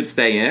why he should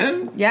stay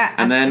in? Yeah.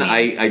 And then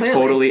I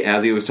totally,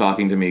 as he was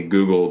talking to me,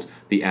 Googled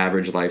the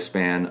average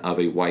lifespan of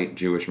a white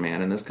Jewish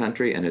man in this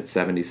country, and it's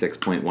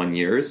 76.1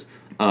 years.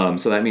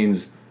 So that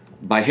means,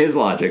 by his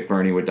logic,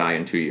 Bernie would die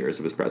in 2 years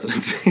of his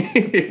presidency.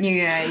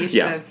 You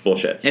should have.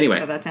 Bullshit. Anyway,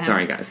 said that to him.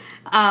 Sorry, guys.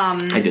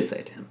 I did say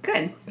it to him.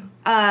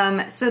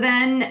 Good. So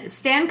then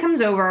Stan comes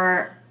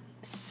over,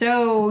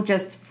 so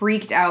just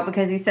freaked out,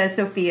 because he says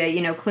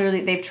Sophia,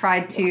 clearly they've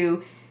tried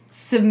to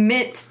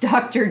submit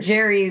Dr.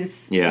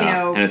 Jerry's,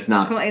 and it's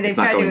not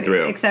going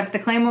through. Except the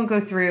claim won't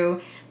go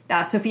through.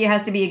 Sophia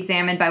has to be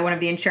examined by one of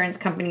the insurance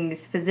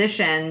company's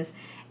physicians.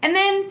 And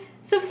then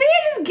Sophia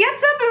just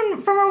gets up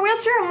from her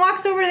wheelchair and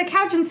walks over to the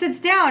couch and sits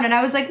down. And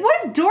I was like, what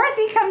if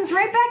Dorothy comes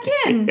right back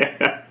in?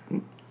 Yeah.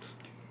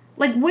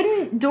 Like,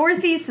 wouldn't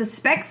Dorothy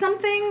suspect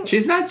something?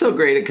 She's not so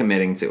great at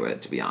committing to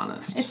it, to be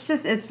honest.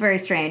 It's very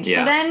strange.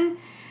 Yeah.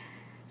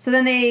 So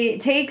then they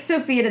take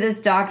Sophia to this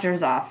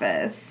doctor's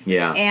office.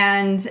 Yeah.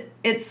 And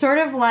it's sort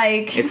of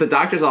like... It's the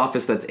doctor's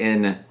office that's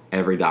in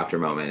every doctor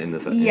moment in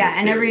this in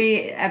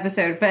every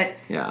episode. But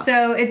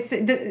so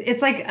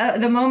it's like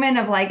the moment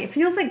of, like, it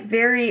feels like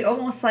very,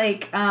 almost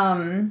like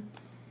a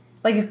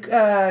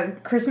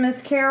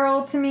Christmas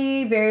Carol to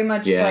me. Very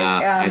much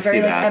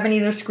very like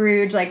Ebenezer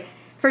Scrooge. Like,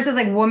 first it's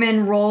like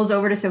woman rolls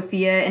over to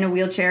Sophia in a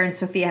wheelchair, and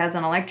Sophia has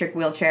an electric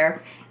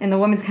wheelchair. And the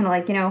woman's kind of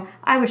like,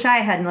 I wish I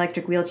had an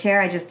electric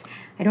wheelchair.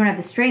 I don't have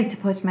the strength to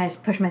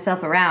push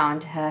myself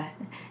around.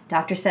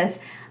 Doctor says,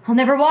 I'll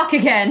never walk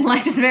again.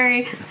 Like, just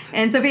very...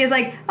 And Sophia's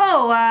like,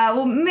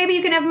 well, maybe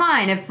you can have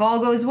mine if all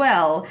goes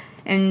well.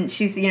 And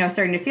she's,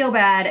 starting to feel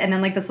bad. And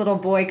then, like, this little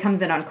boy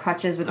comes in on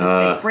crutches with this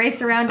big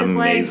brace around his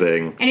leg.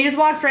 And he just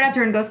walks right up to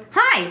her and goes,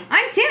 hi,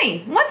 I'm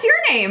Timmy. What's your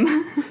name?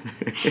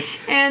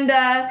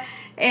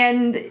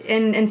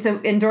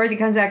 And Dorothy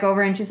comes back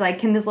over and she's like,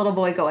 can this little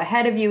boy go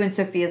ahead of you? And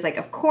Sophia's like,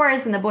 of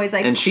course. And the boy's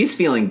like... And she's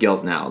feeling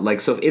guilt now. Like,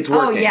 so it's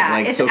working. Oh, yeah.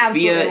 Like, it's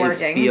Sophia absolutely is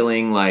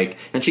feeling like...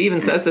 And she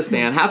even says to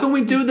Stan, how can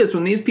we do this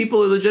when these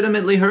people are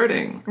legitimately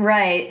hurting?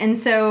 Right. And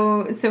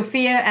so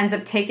Sophia ends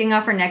up taking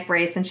off her neck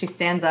brace, and she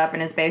stands up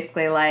and is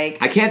basically like...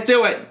 I can't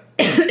do it!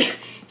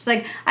 She's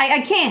like,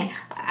 I can't.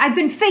 I've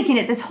been faking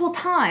it this whole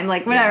time,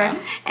 like, whatever.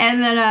 Yeah.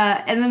 And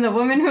then the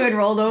woman who had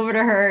rolled over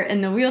to her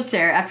in the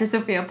wheelchair after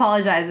Sophia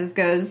apologizes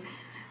goes,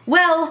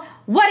 well,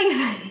 what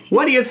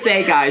do you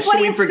say, guys?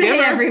 Should we forgive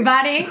her?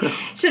 Everybody?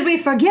 Should we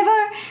forgive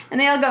her? And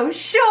they all go,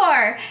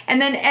 sure.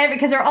 And then,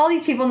 because there are all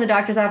these people in the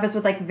doctor's office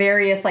with, like,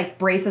 various, like,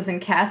 braces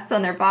and casts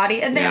on their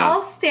body, and they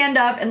all stand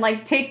up and,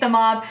 like, take them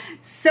off,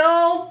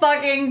 so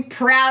fucking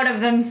proud of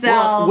themselves.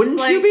 Well, wouldn't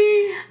you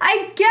be?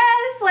 I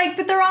guess, like,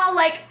 but they're all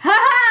like,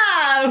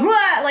 ha-ha,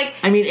 what? Like,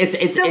 I mean, it's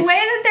the way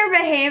that they're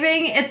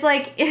behaving, it's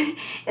like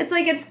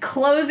it's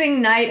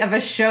closing night of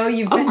a show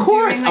you've been doing. Of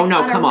course.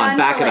 Like, come on,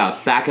 back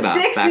it up.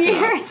 6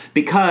 years.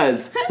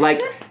 Because,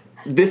 like,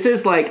 This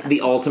is like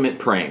the ultimate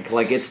prank.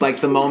 Like, it's like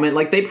the moment,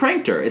 like, they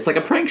pranked her. It's like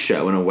a prank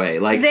show in a way.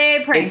 Like,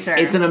 They pranked her.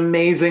 It's an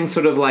amazing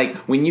sort of like,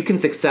 when you can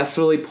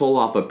successfully pull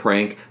off a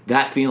prank,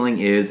 that feeling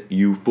is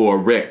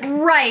euphoric.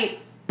 Right,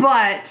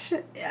 but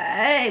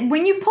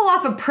when you pull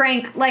off a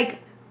prank, like,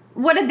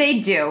 what did they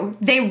do?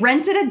 They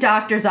rented a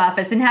doctor's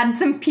office and had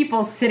some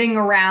people sitting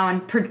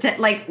around,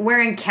 like,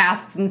 wearing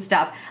casts and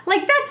stuff.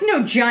 Like, that's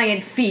no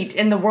giant feat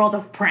in the world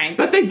of pranks.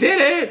 But they did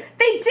it.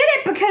 They did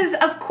it because,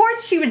 of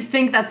course, she would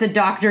think that's a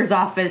doctor's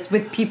office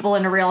with people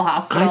in a real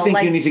hospital. I think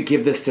like, you need to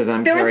give this to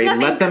them, there was Carrie.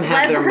 nothing Let them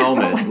have their clever about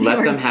moment. what they Let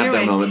were them have their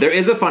doing. moment. There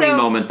is a funny So-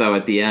 moment, though,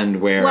 at the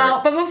end where...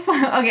 Well, but before...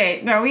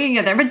 Okay, no, we can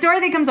get there. But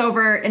Dorothy comes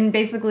over and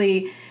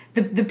basically...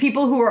 The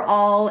people who are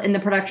all in the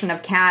production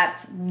of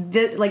Cats,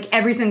 like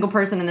every single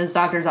person in this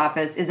doctor's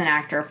office is an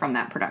actor from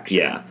that production.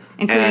 Yeah.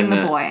 Including the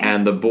boy.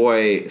 And the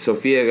boy,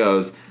 Sophia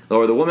goes,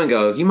 or the woman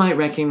goes, you might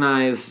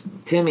recognize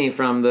Timmy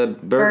from the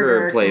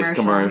Burger Place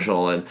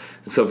commercial. And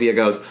Sophia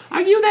goes,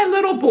 are you that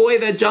little boy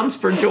that jumps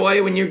for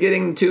joy when you're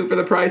getting 2 for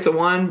the price of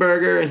 1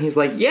 burger? And he's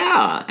like,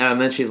 yeah.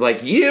 And then she's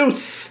like, you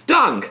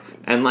stunk!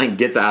 And, like,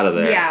 gets out of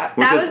there. Yeah,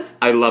 that was...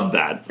 I love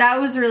that. That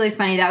was really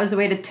funny. That was a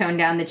way to tone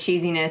down the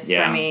cheesiness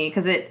Yeah. for me,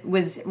 because it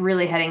was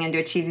really heading into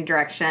a cheesy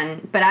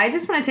direction. But I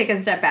just want to take a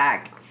step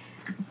back.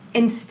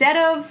 Instead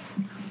of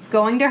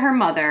going to her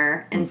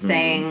mother and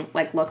saying,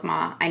 like, look,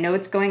 Ma, I know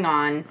what's going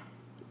on.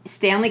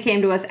 Stanley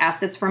came to us,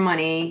 asked us for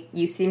money.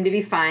 You seem to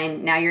be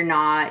fine. Now you're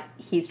not.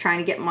 He's trying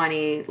to get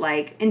money.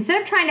 Like, instead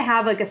of trying to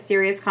have, like, a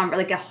serious,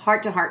 like, a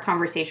heart-to-heart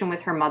conversation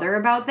with her mother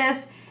about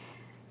this,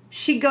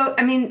 this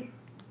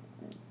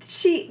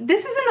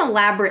is an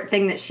elaborate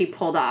thing that she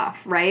pulled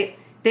off, right?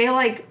 They,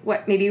 like,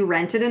 maybe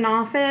rented an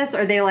office,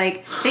 or they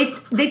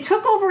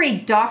took over a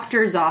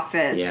doctor's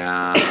office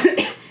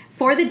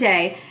for the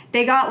day.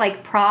 They got,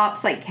 like,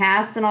 props, like,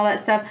 casts and all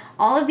that stuff.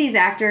 All of these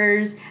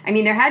actors, I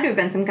mean, there had to have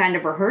been some kind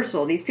of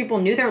rehearsal. These people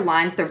knew their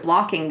lines. Their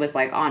blocking was,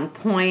 like, on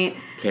point.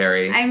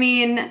 Carrie. I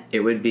mean... It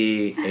would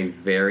be a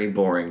very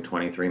boring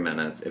 23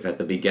 minutes if at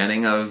the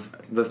beginning of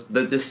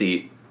the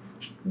deceit,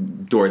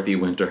 Dorothy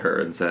went to her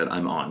and said,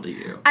 I'm on to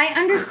you. I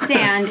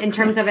understand in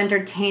terms of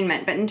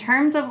entertainment, but in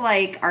terms of,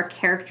 like, our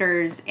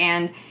characters,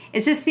 and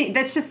it's just,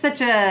 that's just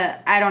such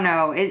a, I don't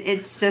know,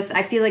 it's just,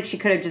 I feel like she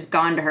could have just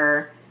gone to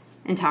her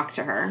and talked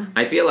to her.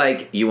 I feel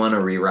like you want to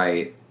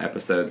rewrite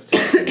episodes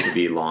to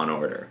be Law and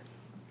Order.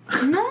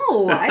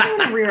 No, I don't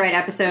want to rewrite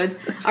episodes.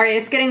 All right,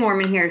 it's getting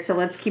warm in here, so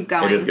let's keep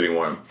going. It is getting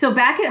warm. So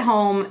back at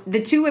home,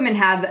 the two women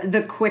have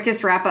the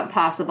quickest wrap-up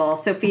possible.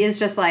 Sophia's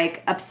just,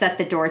 like, upset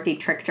that Dorothy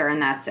tricked her,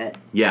 and that's it.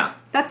 Yeah.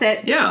 That's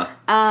it. Yeah.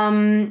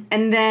 And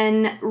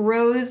then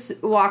Rose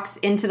walks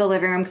into the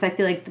living room because I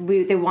feel like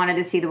they wanted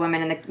to see the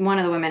women one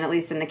of the women at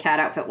least in the cat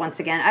outfit once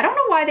again. I don't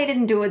know why they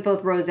didn't do it with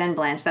both Rose and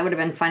Blanche. That would have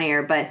been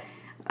funnier. But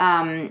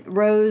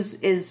Rose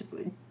is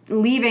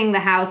leaving the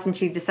house and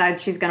she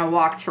decides she's going to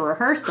walk to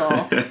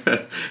rehearsal.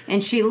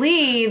 And she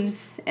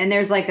leaves and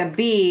there's like a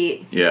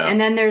beat. Yeah. And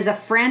then there's a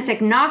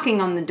frantic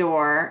knocking on the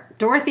door.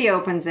 Dorothy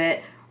opens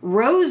it.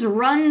 Rose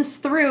runs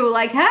through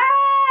like,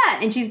 ah!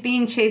 And she's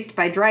being chased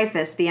by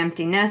Dreyfus, the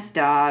empty nest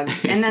dog.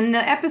 And then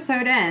the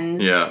episode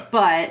ends. Yeah.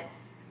 But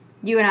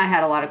you and I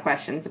had a lot of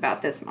questions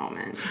about this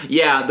moment.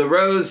 Yeah, the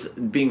Rose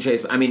being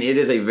chased, I mean, it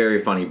is a very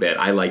funny bit.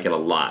 I like it a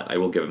lot. I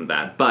will give him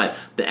that. But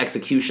the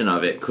execution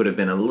of it could have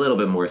been a little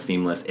bit more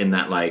seamless in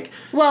that, like...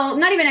 Well,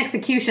 not even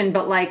execution,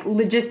 but, like,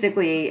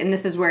 logistically, and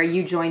this is where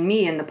you join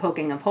me in the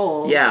poking of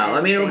holes. Yeah, I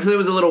mean, it was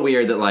a little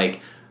weird that,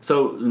 like...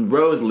 So,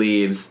 Rose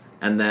leaves...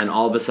 And then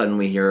all of a sudden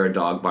we hear a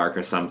dog bark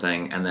or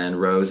something, and then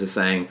Rose is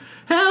saying,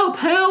 help,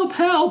 help,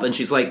 help! And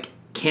she's like,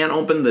 can't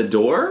open the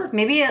door?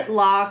 Maybe it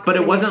locks. But it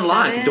when wasn't you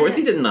locked. shut it.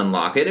 Dorothy didn't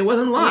unlock it. It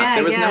wasn't locked. Yeah,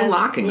 there was I no guess.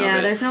 locking of it.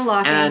 Yeah, there's no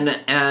locking.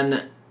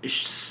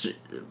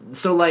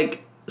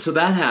 So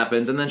that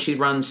happens, and then she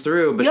runs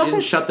through, but she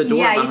didn't shut the door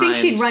Yeah, behind. you think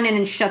she'd run in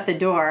and shut the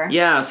door.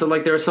 Yeah, so,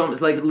 like, there was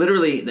like,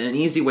 literally, an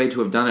easy way to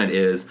have done it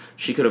is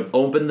she could have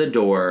opened the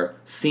door,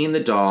 seen the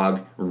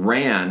dog,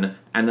 ran,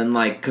 and then,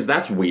 like, because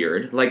that's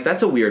weird. Like,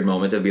 that's a weird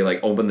moment to be,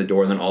 like, open the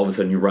door, and then all of a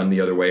sudden you run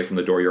the other way from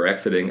the door you're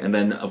exiting, and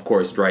then, of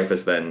course,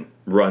 Dreyfus then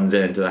runs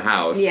into the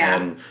house,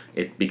 and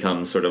it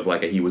becomes sort of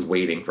like a he was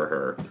waiting for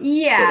her sort of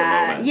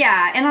moment.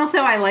 Yeah, and also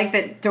I like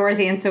that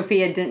Dorothy and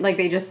Sophia didn't, like,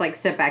 they just, like,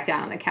 sit back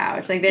down on the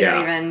couch. Like, they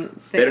don't even...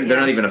 They're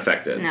not even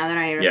affected. No, they're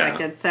not even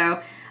affected,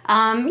 so...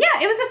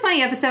 it was a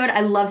funny episode.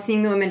 I love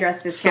seeing the women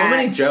dressed as cats. So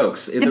many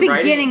jokes. The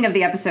beginning of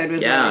the episode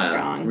was really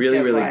strong. Really,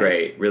 really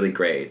great. Really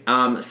great.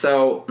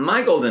 So,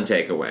 my golden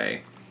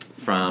takeaway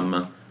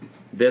from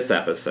this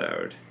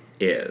episode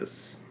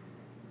is...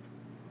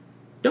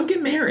 Don't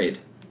get married.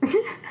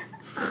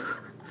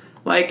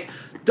 Like,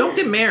 don't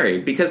get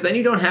married, because then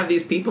you don't have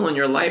these people in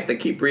your life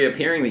that keep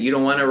reappearing that you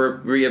don't want to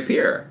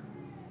reappear.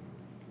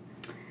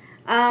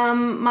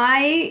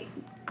 My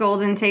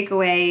golden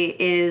takeaway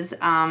is...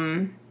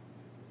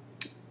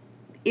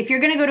 if you're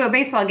going to go to a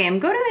baseball game,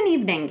 go to an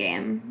evening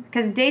game.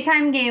 Because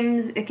daytime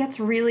games, it gets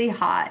really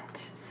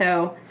hot.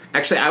 So...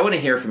 Actually, I want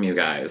to hear from you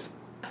guys.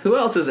 Who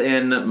else is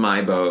in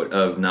my boat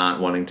of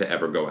not wanting to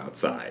ever go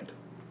outside?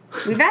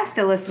 We've asked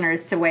the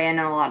listeners to weigh in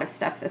on a lot of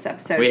stuff this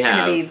episode. We it's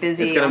have. Going to be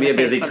busy. It's going to be a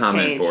busy Facebook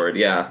comment page. board,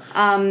 yeah.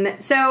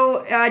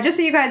 So, just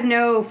so you guys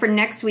know, for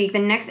next week, the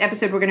next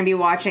episode we're going to be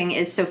watching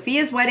is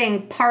Sophia's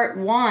Wedding Part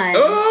 1.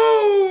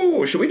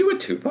 Oh, should we do a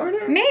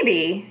two-parter?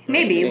 Maybe.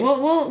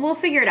 We'll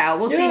figure it out.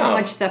 We'll see how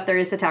much stuff there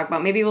is to talk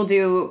about. Maybe we'll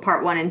do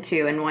Part 1 and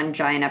 2 in one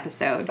giant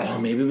episode. Oh,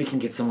 maybe we can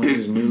get someone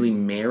who's newly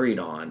married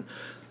on.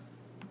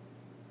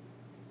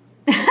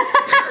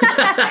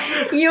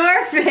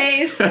 Your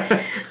face.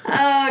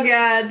 Oh,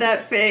 God,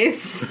 that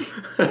face.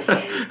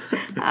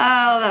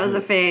 Oh, that was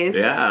a face.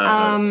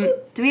 Yeah.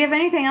 Do we have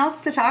anything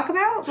else to talk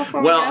about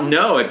before Well, we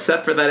go? no,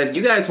 except for that if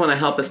you guys want to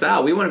help us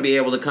out, we want to be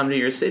able to come to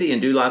your city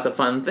and do lots of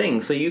fun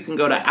things. So you can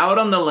go to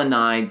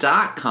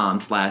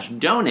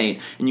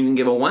outonthelanai.com/donate and you can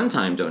give a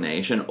one-time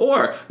donation,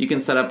 or you can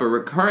set up a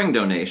recurring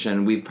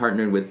donation. We've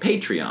partnered with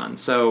Patreon.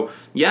 So,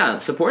 yeah,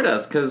 support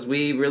us because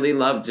we really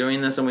love doing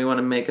this and we want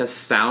to make us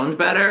sound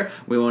better.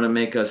 We want to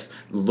make us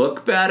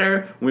look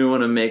better. We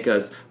want to make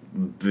us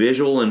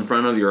visual in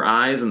front of your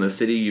eyes in the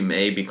city you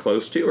may be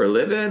close to or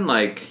live in.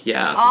 Like,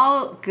 yeah.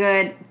 All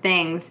good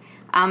things.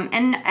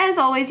 And as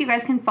always, you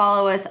guys can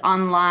follow us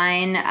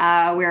online.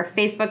 We're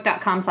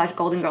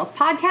facebook.com/Golden Girls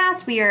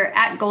Podcast. We are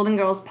at Golden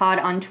Girls Pod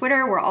on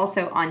Twitter. We're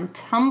also on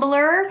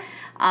Tumblr.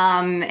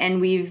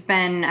 And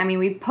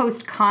we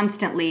post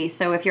constantly.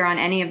 So if you're on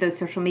any of those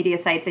social media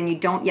sites and you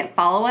don't yet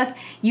follow us,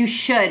 you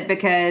should,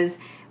 because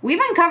we've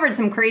uncovered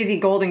some crazy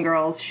Golden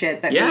Girls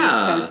shit that we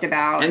post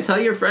about. And tell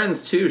your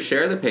friends, too.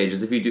 Share the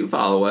pages. If you do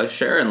follow us,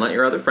 share and let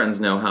your other friends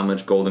know how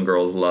much Golden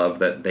Girls love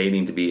that they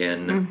need to be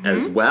in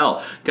as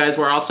well. Guys,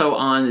 we're also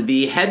on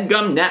the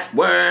HeadGum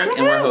Network,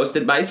 and we're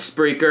hosted by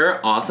Spreaker.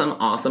 Awesome,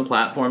 awesome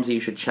platforms.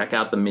 You should check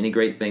out the many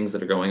great things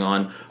that are going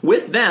on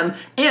with them.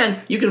 And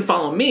you can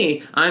follow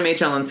me. I'm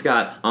H. Ellen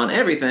Scott on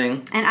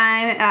everything. And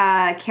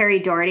I'm Carrie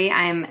Doherty.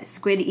 I'm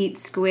Squid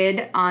Eats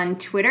Squid on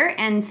Twitter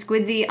and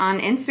Squidsy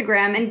on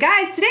Instagram. And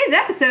guys, today's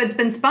episode's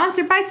been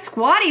sponsored by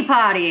Squatty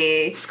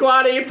Potty.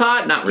 Squatty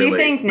Pot? Not really. Do you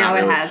think? No,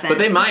 it hasn't. But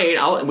they might.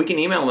 We can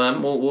email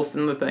them. We'll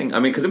send the thing. I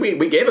mean, because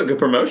we gave a good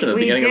promotion at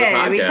the beginning of the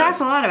podcast. We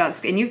talked a lot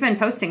about, and you've been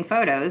posting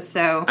photos,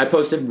 so. I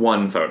posted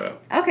one photo.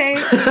 Okay,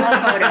 a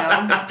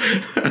photo.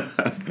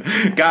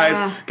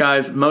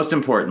 Guys, most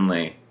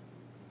importantly,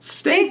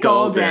 stay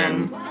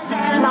golden.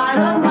 By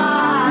the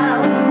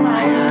miles of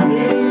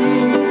Miami,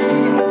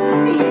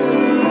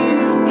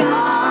 you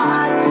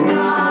got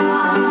stars.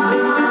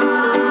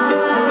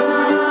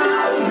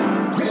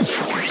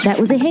 That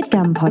was a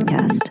HeadGum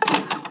podcast.